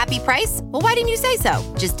place for a happy price? Well, why didn't you say so?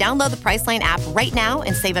 Just download the Priceline app right now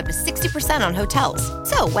and save up to 60% on hotels.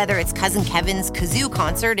 So whether it's Cousin Kevin's Kazoo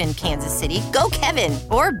Concert in Kansas City, go Kevin,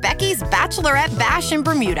 or Becky's Bachelorette Bash in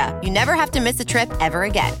Bermuda, you never have to miss a trip ever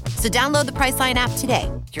again. So download the Priceline app today.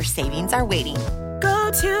 Your savings are waiting. Go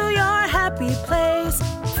to your happy place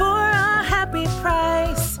for a happy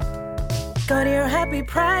price. Go to your happy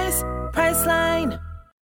price, Priceline.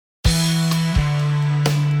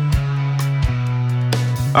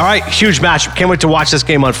 All right, huge matchup. Can't wait to watch this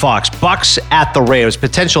game on Fox. Bucks at the Rams,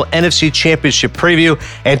 potential NFC Championship preview.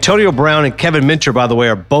 Antonio Brown and Kevin Minter, by the way,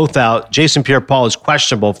 are both out. Jason Pierre-Paul is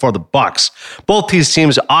questionable for the Bucks. Both these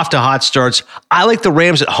teams off to hot starts. I like the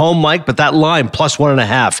Rams at home, Mike, but that line plus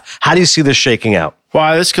 1.5. How do you see this shaking out?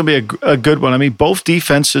 Well, this could be a good one. I mean, both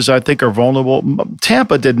defenses, I think, are vulnerable.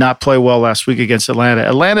 Tampa did not play well last week against Atlanta.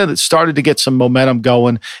 Atlanta started to get some momentum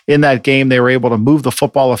going in that game. They were able to move the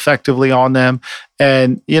football effectively on them.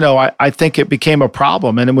 And, I think it became a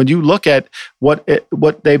problem. And when you look at what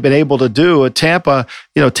they've been able to do at Tampa,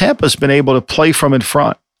 Tampa's been able to play from in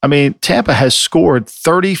front. I mean, Tampa has scored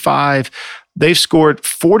 35. They've scored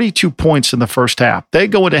 42 points in the first half. They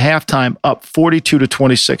go into halftime up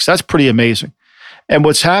 42-26. That's pretty amazing. And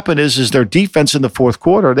what's happened is their defense in the fourth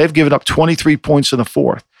quarter, they've given up 23 points in the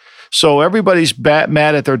fourth. So everybody's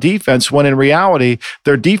mad at their defense when in reality,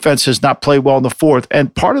 their defense has not played well in the fourth.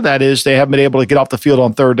 And part of that is they haven't been able to get off the field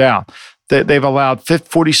on third down. They've allowed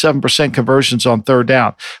 47% conversions on third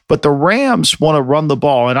down. But the Rams want to run the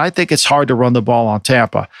ball, and I think it's hard to run the ball on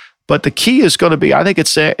Tampa. But the key is going to be, I think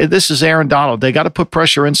this is Aaron Donald. They got to put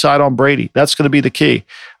pressure inside on Brady. That's going to be the key.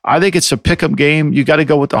 I think it's a pick 'em game. You got to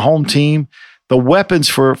go with the home team. The weapons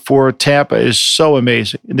for Tampa is so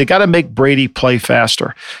amazing. And they got to make Brady play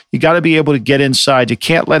faster. You got to be able to get inside. You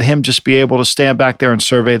can't let him just be able to stand back there and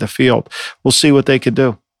survey the field. We'll see what they can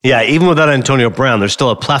do. Yeah, even without Antonio Brown, there's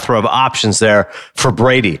still a plethora of options there for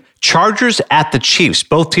Brady. Chargers at the Chiefs.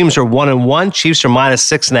 Both teams are 1-1. Chiefs are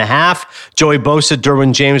 -6.5. Joey Bosa,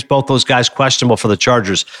 Derwin James, both those guys questionable for the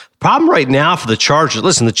Chargers. Problem right now for the Chargers,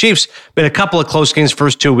 listen, the Chiefs been a couple of close games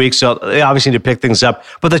first 2 weeks, so they obviously need to pick things up.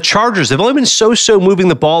 But the Chargers, they've only been so moving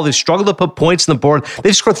the ball. They've struggled to put points on the board.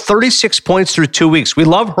 They've scored 36 points through 2 weeks. We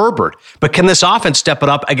love Herbert, but can this offense step it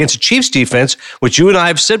up against a Chiefs defense, which you and I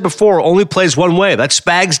have said before only plays one way? That's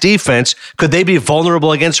Spags defense. Could they be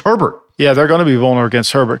vulnerable against Herbert? Yeah, they're going to be vulnerable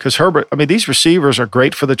against Herbert because Herbert, I mean, these receivers are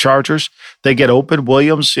great for the Chargers. They get open.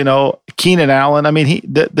 Williams, Keenan Allen. I mean,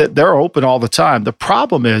 they're open all the time. The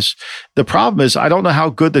problem is, I don't know how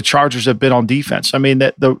good the Chargers have been on defense. I mean,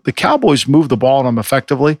 the Cowboys moved the ball on them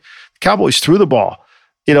effectively. The Cowboys threw the ball.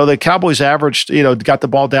 The Cowboys averaged, got the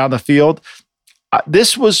ball down the field.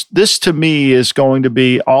 This to me is going to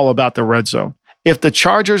be all about the red zone. If the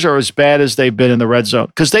Chargers are as bad as they've been in the red zone,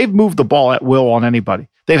 because they've moved the ball at will on anybody.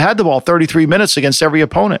 They've had the ball 33 minutes against every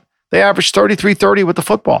opponent. They averaged 33-30 with the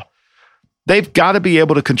football. They've got to be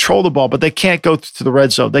able to control the ball, but they can't go to the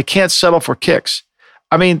red zone. They can't settle for kicks.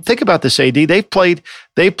 I mean, think about this, AD. They've played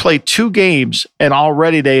 2 games, and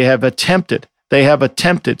already they have attempted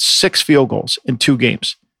 6 field goals in 2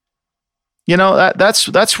 games.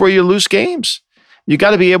 That's where you lose games. You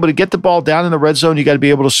got to be able to get the ball down in the red zone. You got to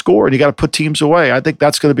be able to score, and you got to put teams away. I think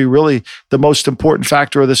that's going to be really the most important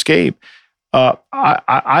factor of this game.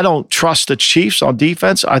 I don't trust the Chiefs on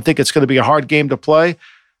defense. I think it's going to be a hard game to play.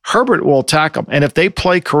 Herbert will attack them. And if they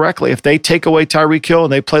play correctly, if they take away Tyreek Hill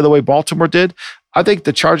and they play the way Baltimore did, I think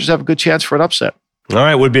the Chargers have a good chance for an upset. All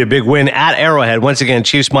right, would be a big win at Arrowhead. Once again,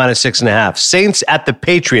 Chiefs -6.5. Saints at the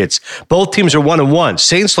Patriots. Both teams are 1-1.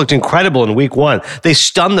 Saints looked incredible in week 1. They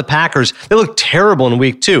stunned the Packers. They looked terrible in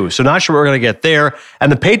week 2. So not sure what we're going to get there. And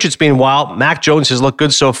the Patriots, meanwhile, Mac Jones has looked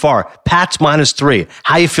good so far. Pats -3.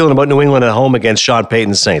 How you feeling about New England at home against Sean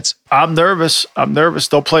Payton's Saints? I'm nervous.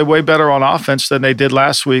 They'll play way better on offense than they did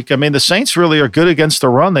last week. I mean, the Saints really are good against the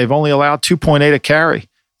run. They've only allowed 2.8 a carry.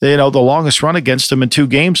 The longest run against them in 2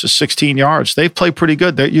 games is 16 yards. They've played pretty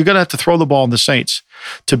good. You're going to have to throw the ball on the Saints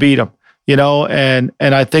to beat them, and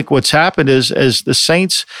I think what's happened is the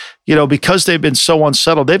Saints, because they've been so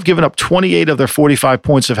unsettled, they've given up 28 of their 45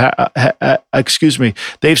 points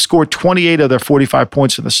they've scored 28 of their 45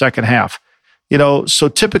 points in the second half. So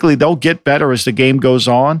typically they'll get better as the game goes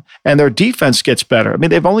on and their defense gets better. I mean,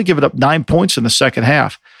 they've only given up 9 points in the second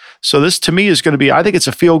half. So this, to me, is going to be, I think it's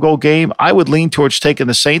a field goal game. I would lean towards taking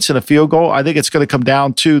the Saints in a field goal. I think it's going to come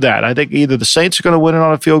down to that. I think either the Saints are going to win it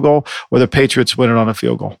on a field goal or the Patriots win it on a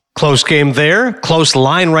field goal. Close game there. Close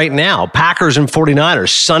line right now. Packers and 49ers.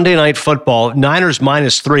 Sunday Night Football. Niners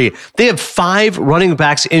 -3. They have 5 running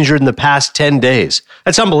backs injured in the past 10 days.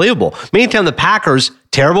 That's unbelievable. Meantime, the Packers,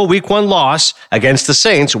 terrible week 1 loss against the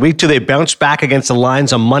Saints. Week 2, they bounced back against the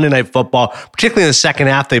Lions on Monday Night Football. Particularly in the second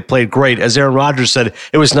half, they played great. As Aaron Rodgers said,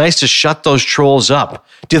 it was nice to shut those trolls up.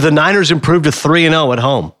 Did the Niners improve to 3-0 at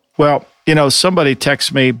home? Well, somebody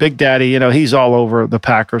texts me, Big Daddy, he's all over the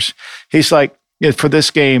Packers. He's like, for this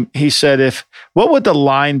game, he said, what would the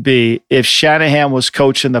line be if Shanahan was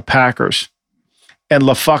coaching the Packers and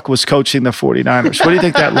LaFuck was coaching the 49ers? What do you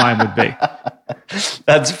think that line would be?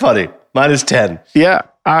 That's funny. -10. Yeah.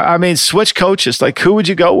 I mean, switch coaches. Like, who would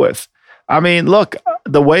you go with? I mean, look,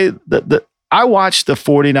 the way I watched the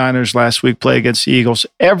 49ers last week play against the Eagles.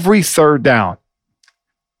 Every third down,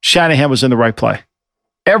 Shanahan was in the right play.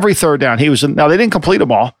 Every third down, he was in. Now, they didn't complete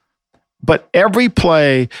them all, but every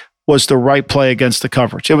play was the right play against the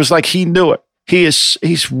coverage. It was like he knew it.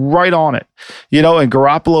 He's right on it, and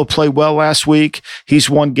Garoppolo played well last week. He's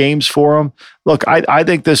won games for him. Look, I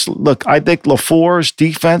think LaFleur's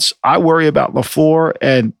defense, I worry about LaFleur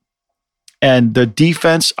and the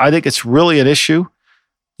defense. I think it's really an issue.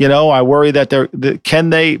 I worry that can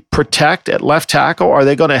they protect at left tackle? Are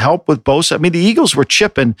they going to help with Bosa? I mean, the Eagles were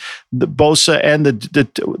chipping the Bosa and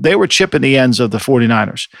they were chipping the ends of the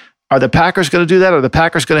 49ers. Are the Packers going to do that? Are the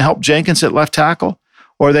Packers going to help Jenkins at left tackle?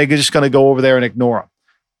 Or are they just going to go over there and ignore him?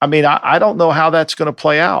 I mean, I don't know how that's going to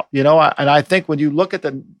play out, and I think when you look at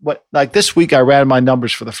like this week, I ran my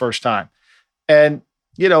numbers for the first time. And,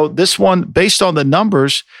 this one, based on the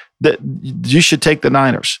numbers, that you should take the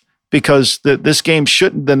Niners. Because this game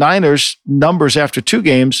the Niners' numbers after 2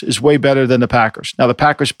 games is way better than the Packers. Now, the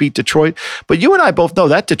Packers beat Detroit, but you and I both know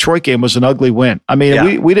that Detroit game was an ugly win. I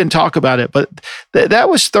mean, we didn't talk about it, but that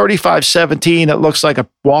was 35-17. It looks like a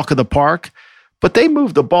walk in the park, but they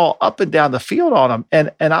moved the ball up and down the field on them.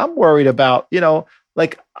 And I'm worried about,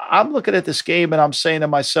 I'm looking at this game and I'm saying to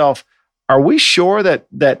myself, are we sure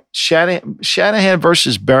that Shanahan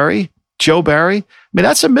versus Joe Barry, I mean,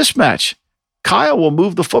 that's a mismatch. Kyle will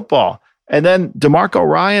move the football. And then DeMarco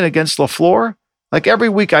Ryan against LaFleur. Like every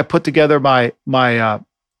week I put together my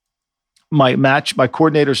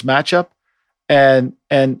coordinator's matchup. And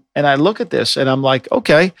I look at this and I'm like,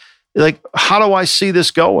 okay, like how do I see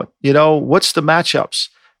this going? What's the matchups?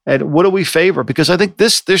 And what do we favor? Because I think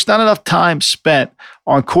there's not enough time spent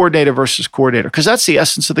on coordinator versus coordinator because that's the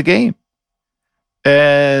essence of the game.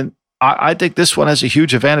 And I think this one has a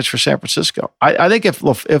huge advantage for San Francisco. I think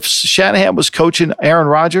if Shanahan was coaching Aaron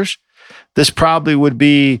Rodgers, this probably would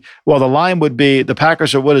be, the line would be the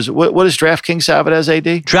Packers are, what does DraftKings have it as, AD?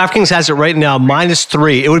 DraftKings has it right now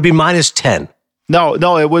 -3. It would be -10.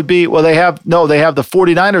 No, it would be, they have the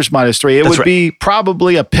 49ers -3. It would be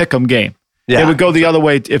probably a pick'em game. Yeah. It would go the other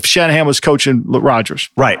way if Shanahan was coaching Rodgers.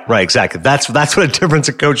 Right, exactly. That's what a difference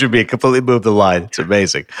a coach would be. It completely moved the line. It's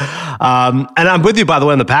amazing. And I'm with you, by the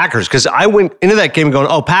way, on the Packers, because I went into that game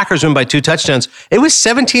going, Packers win by 2 touchdowns. It was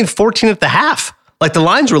 17-14 at the half. Like the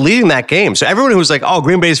Lions were leading that game. So everyone who was like,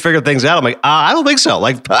 Green Bay's figured things out. I'm like, I don't think so.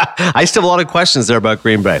 Like, I still have a lot of questions there about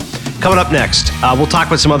Green Bay. Coming up next, we'll talk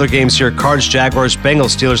about some other games here. Cards, Jaguars,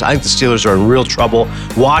 Bengals, Steelers. I think the Steelers are in real trouble.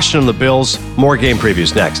 Washington, the Bills. More game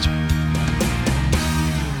previews next.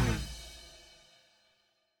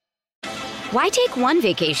 Why take one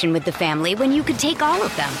vacation with the family when you could take all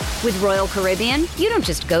of them? With Royal Caribbean, you don't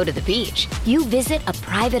just go to the beach. You visit a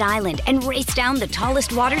private island and race down the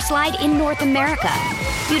tallest water slide in North America.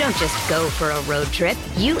 You don't just go for a road trip.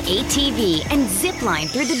 You ATV and zip line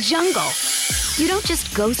through the jungle. You don't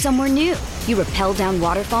just go somewhere new. You rappel down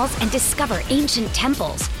waterfalls and discover ancient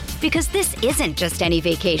temples. Because this isn't just any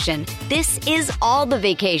vacation. This is all the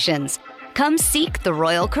vacations. Come seek the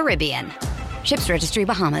Royal Caribbean. Ships Registry,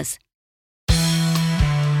 Bahamas.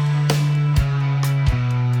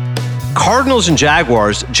 Cardinals and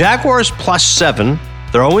Jaguars. Jaguars +7.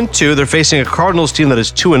 They're 0-2. They're facing a Cardinals team that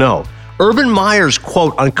is 2-0. Urban Meyer's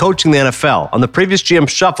quote on coaching the NFL on the previous GM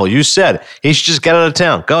Shuffle, you said he should just get out of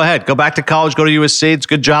town. Go ahead. Go back to college. Go to USC. It's a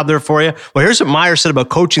good job there for you. Well, here's what Meyer said about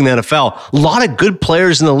coaching the NFL. A lot of good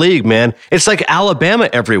players in the league, man. It's like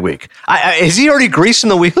Alabama every week. Is he already greasing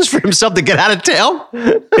the wheels for himself to get out of town?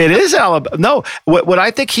 It is Alabama. No, what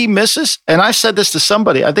I think he misses, and I said this to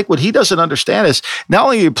somebody, I think what he doesn't understand is not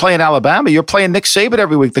only are you playing Alabama, you're playing Nick Saban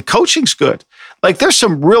every week. The coaching's good. Like there's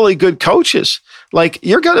some really good coaches. Like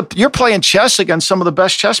you're playing chess against some of the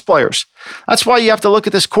best chess players. That's why you have to look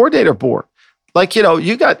at this coordinator board. Like,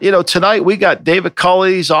 you got, tonight we got David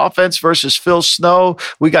Culley's offense versus Phil Snow.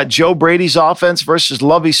 We got Joe Brady's offense versus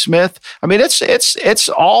Lovie Smith. I mean, it's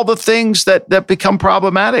all the things that become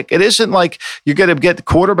problematic. It isn't like you're going to get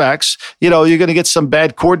quarterbacks, you're going to get some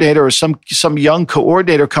bad coordinator or some young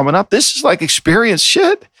coordinator coming up. This is like experienced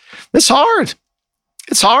shit. It's hard.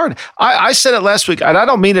 It's hard. I said it last week, and I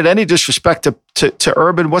don't mean it any disrespect to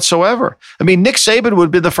Urban whatsoever. I mean, Nick Saban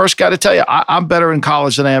would be the first guy to tell you, I'm better in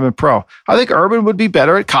college than I am in pro. I think Urban would be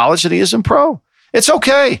better at college than he is in pro. It's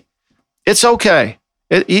okay. It's okay.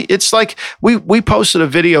 It's like we posted a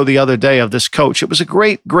video the other day of this coach. It was a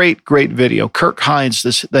great video. Kirk Hines,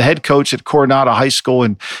 the head coach at Coronado High School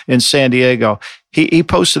in San Diego. He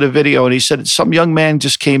posted a video and he said, some young man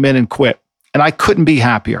just came in and quit, and I couldn't be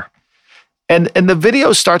happier. And the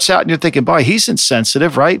video starts out and you're thinking, boy, he's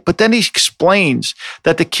insensitive, right? But then he explains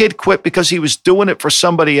that the kid quit because he was doing it for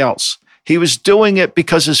somebody else. He was doing it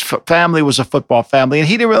because his family was a football family and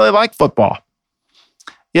he didn't really like football.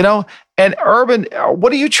 And Urban,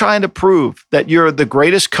 what are you trying to prove? That you're the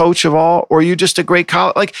greatest coach of all, or are you just a great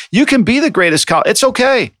college? Like, you can be the greatest college. It's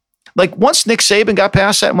okay. Like once Nick Saban got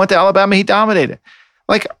past that and went to Alabama, he dominated.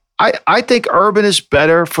 Like I think Urban is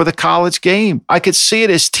better for the college game. I could see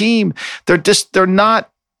it. His team, they're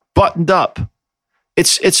not buttoned up.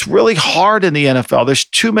 It's really hard in the NFL. There's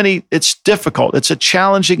too many. It's difficult. It's a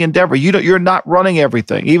challenging endeavor. You're not running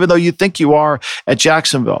everything, even though you think you are at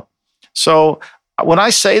Jacksonville. So when I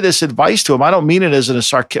say this advice to him, I don't mean it as in a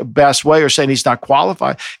sarcastic way or saying he's not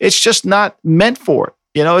qualified. It's just not meant for it.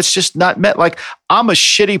 It's just not meant. Like, I'm a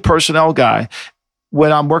shitty personnel guy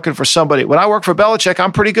when I'm working for somebody. When I work for Belichick,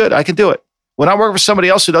 I'm pretty good. I can do it. When I work for somebody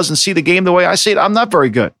else who doesn't see the game the way I see it, I'm not very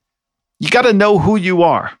good. You got to know who you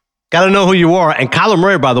are. Got to know who you are. And Kyler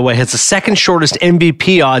Murray, by the way, has the second shortest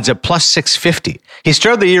MVP odds at plus 650. He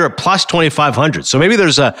started the year at plus 2,500. So maybe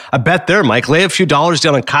there's a bet there, Mike. Lay a few dollars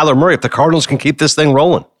down on Kyler Murray if the Cardinals can keep this thing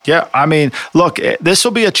rolling. Yeah, I mean, look, this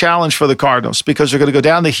will be a challenge for the Cardinals because they're going to go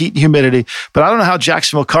down the heat and humidity, but I don't know how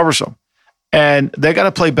Jacksonville covers them. And they got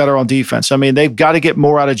to play better on defense. I mean, they've got to get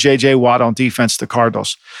more out of J.J. Watt on defense, the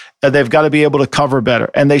Cardinals. And they've got to be able to cover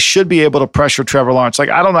better. And they should be able to pressure Trevor Lawrence. Like,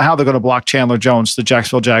 I don't know how they're going to block Chandler Jones, the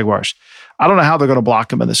Jacksonville Jaguars. I don't know how they're going to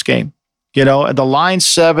block him in this game. And the line's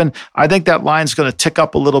 7. I think that line's going to tick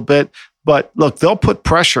up a little bit. But look, they'll put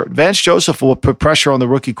pressure. Vance Joseph will put pressure on the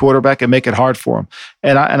rookie quarterback and make it hard for him.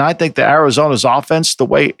 And I think the Arizona's offense, the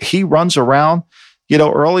way he runs around,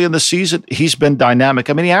 early in the season, he's been dynamic.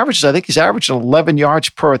 I mean, he's averaging 11 yards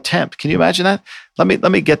per attempt. Can you imagine that? Let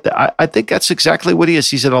me get that. I think that's exactly what he is.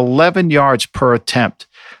 He's at 11 yards per attempt.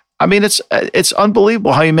 I mean, it's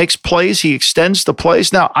unbelievable how he makes plays. He extends the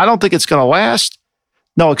plays. Now, I don't think it's going to last.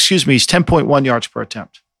 No, excuse me. He's 10.1 yards per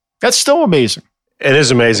attempt. That's still amazing. It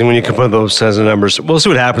is amazing when you compare those kinds of numbers. We'll see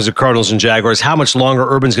what happens with Cardinals and Jaguars, how much longer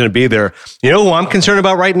Urban's going to be there. You know who I'm concerned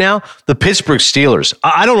about right now? The Pittsburgh Steelers.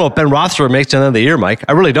 I don't know if Ben Roethlisberger makes it to the end of the year, Mike.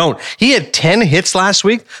 I really don't. He had 10 hits last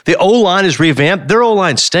week. The O-line is revamped. Their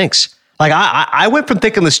O-line stinks. Like, I went from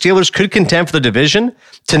thinking the Steelers could contend for the division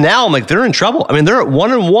to now I'm like, they're in trouble. I mean, they're at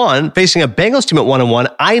 1-1, facing a Bengals team at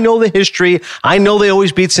 1-1. I know the history. I know they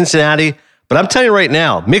always beat Cincinnati. But I'm telling you right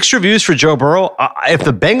now, mixed reviews for Joe Burrow. If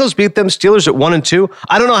the Bengals beat them, Steelers at 1-2,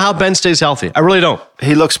 I don't know how Ben stays healthy. I really don't.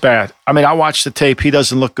 He looks bad. I mean, I watched the tape. He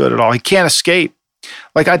doesn't look good at all. He can't escape.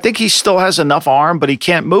 Like, I think he still has enough arm, but he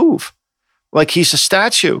can't move. Like, he's a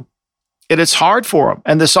statue. And it's hard for him.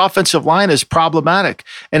 And this offensive line is problematic.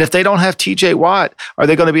 And if they don't have TJ Watt, are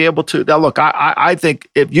they going to be able to? Now, look, I think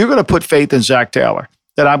if you're going to put faith in Zach Taylor,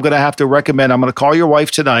 that I'm going to have to recommend. I'm going to call your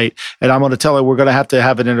wife tonight, and I'm going to tell her we're going to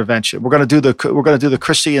have an intervention. We're going to do the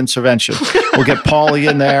Chrissy intervention. We'll get Paulie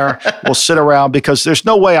in there. We'll sit around because there's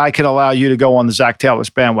no way I can allow you to go on the Zach Taylor's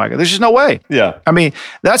bandwagon. There's just no way. Yeah. I mean,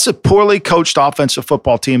 that's a poorly coached offensive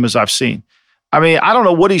football team as I've seen. I mean, I don't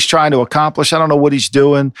know what he's trying to accomplish. I don't know what he's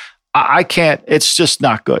doing. I can't. It's just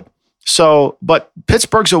not good. So, but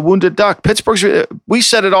Pittsburgh's a wounded duck. We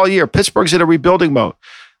said it all year. Pittsburgh's in a rebuilding mode.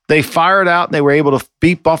 They fired out and they were able to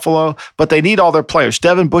beat Buffalo, but they need all their players.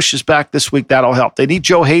 Devin Bush is back this week. That'll help. They need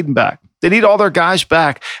Joe Hayden back. They need all their guys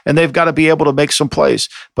back, and they've got to be able to make some plays.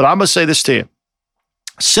 But I'm going to say this to you.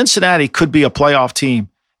 Cincinnati could be a playoff team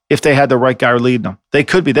if they had the right guy leading them. They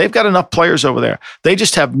could be. They've got enough players over there. They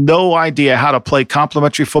just have no idea how to play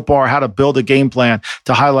complementary football or how to build a game plan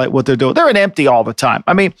to highlight what they're doing. They're in empty all the time.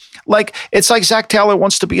 I mean, like, it's like Zach Taylor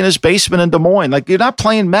wants to be in his basement in Des Moines. Like, you're not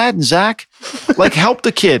playing Madden, Zach. Like, help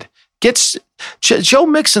the kid. Joe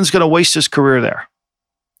Mixon's going to waste his career there.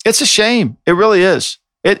 It's a shame. It really is.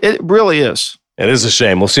 It really is. It is a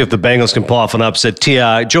shame. We'll see if the Bengals can pull off an upset.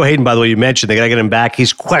 Joe Hayden, by the way, you mentioned, they got to get him back.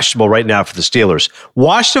 He's questionable right now for the Steelers.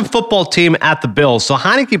 Washington football team at the Bills. So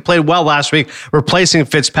Heineke played well last week, replacing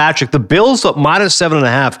Fitzpatrick. The Bills up minus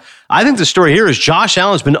 7.5. I think the story here is Josh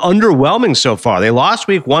Allen's been underwhelming so far. They lost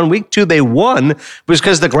week 1. Week 2, they won. It was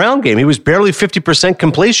because of the ground game. He was barely 50%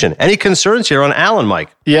 completion. Any concerns here on Allen, Mike?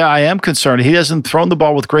 Yeah, I am concerned. He hasn't thrown the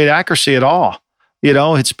ball with great accuracy at all.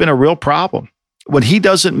 It's been a real problem. When he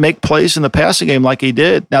doesn't make plays in the passing game like he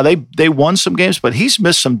did, now they won some games, but he's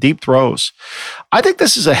missed some deep throws. I think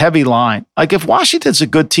this is a heavy line. Like, if Washington's a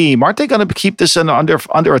good team, aren't they going to keep this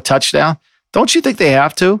under a touchdown? Don't you think they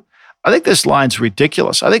have to? I think this line's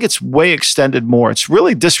ridiculous. I think it's way extended more. It's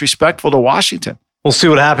really disrespectful to Washington. We'll see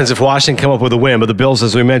what happens if Washington come up with a win. But the Bills,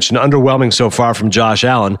 as we mentioned, underwhelming so far from Josh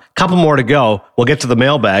Allen. Couple more to go. We'll get to the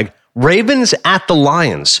mailbag. Ravens at the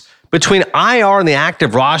Lions. Between IR and the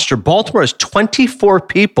active roster, Baltimore has 24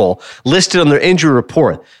 people listed on their injury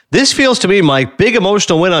report. This feels to me, Mike, big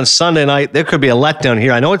emotional win on Sunday night. There could be a letdown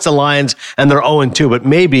here. I know it's the Lions and they're 0-2, but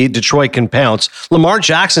maybe Detroit can pounce. Lamar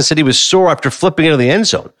Jackson said he was sore after flipping into the end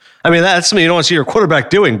zone. I mean, that's something you don't want to see your quarterback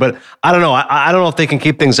doing, but I don't know. I don't know if they can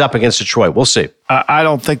keep things up against Detroit. We'll see. I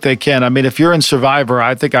don't think they can. I mean, if you're in Survivor,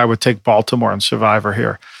 I think I would take Baltimore in Survivor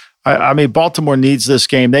here. I mean, Baltimore needs this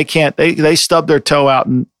game. They can't. They stubbed their toe out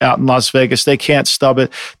in Las Vegas. They can't stub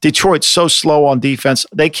it. Detroit's so slow on defense.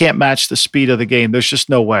 They can't match the speed of the game. There's just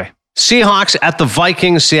no way. Seahawks at the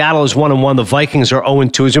Vikings. Seattle is 1-1. The Vikings are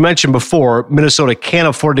 0-2. As you mentioned before, Minnesota can't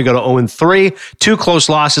afford to go to 0-3. 2 close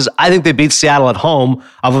losses. I think they beat Seattle at home.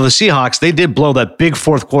 Although the Seahawks, they did blow that big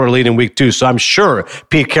fourth quarter lead in week 2. So I'm sure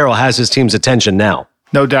Pete Carroll has his team's attention now.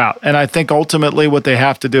 No doubt. And I think ultimately what they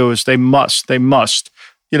have to do is they must,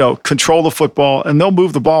 control the football, and they'll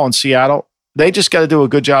move the ball in Seattle. They just got to do a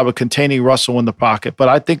good job of containing Russell in the pocket. But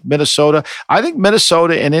I think Minnesota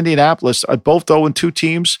and Indianapolis are both 0-2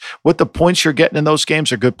 teams. With the points you're getting in those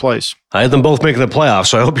games are good plays. I had them both making the playoffs,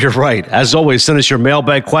 so I hope you're right. As always, send us your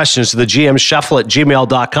mailbag questions to the GM Shuffle at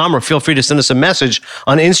gmail.com, or feel free to send us a message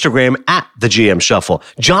on Instagram at the GM Shuffle.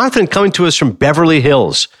 Jonathan coming to us from Beverly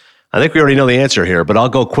Hills. I think we already know the answer here, but I'll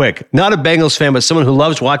go quick. Not a Bengals fan, but someone who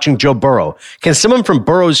loves watching Joe Burrow. Can someone from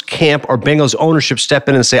Burrow's camp or Bengals ownership step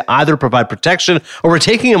in and say either provide protection or we're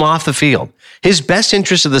taking him off the field? His best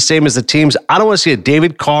interests are the same as the team's. I don't want to see a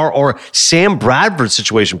David Carr or Sam Bradford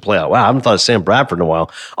situation play out. Wow, I haven't thought of Sam Bradford in a while.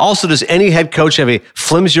 Also, does any head coach have a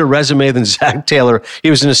flimsier resume than Zach Taylor? He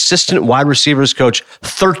was an assistant wide receivers coach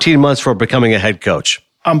 13 months before becoming a head coach.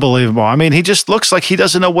 Unbelievable. I mean, he just looks like he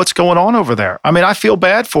doesn't know what's going on over there. I mean, I feel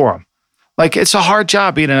bad for him. Like, it's a hard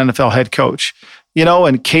job being an NFL head coach,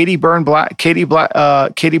 and Katie Brown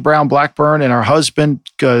Blackburn and her husband,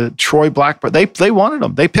 Troy Blackburn, they wanted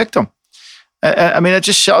him. They picked him. I mean, it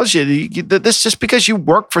just shows you that this, just because you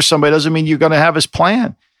work for somebody doesn't mean you're going to have his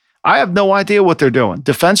plan. I have no idea what they're doing.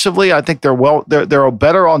 Defensively, I think they're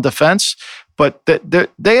better on defense, but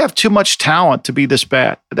they have too much talent to be this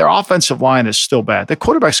bad. Their offensive line is still bad. The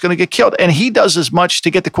quarterback's going to get killed, and he does as much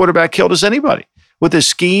to get the quarterback killed as anybody with his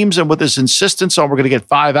schemes and with his insistence on we're going to get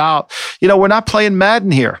 5 out. We're not playing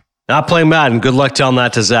Madden here. Not playing Madden. Good luck telling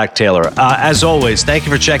that to Zach Taylor. As always, thank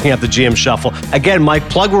you for checking out the GM Shuffle. Again, Mike,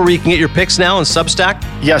 plug where you can get your picks now on Substack.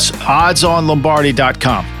 Yes,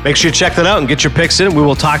 oddsonlombardi.com. Make sure you check that out and get your picks in. We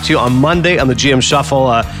will talk to you on Monday on the GM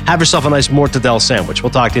Shuffle. Have yourself a nice mortadella sandwich.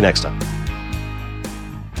 We'll talk to you next time.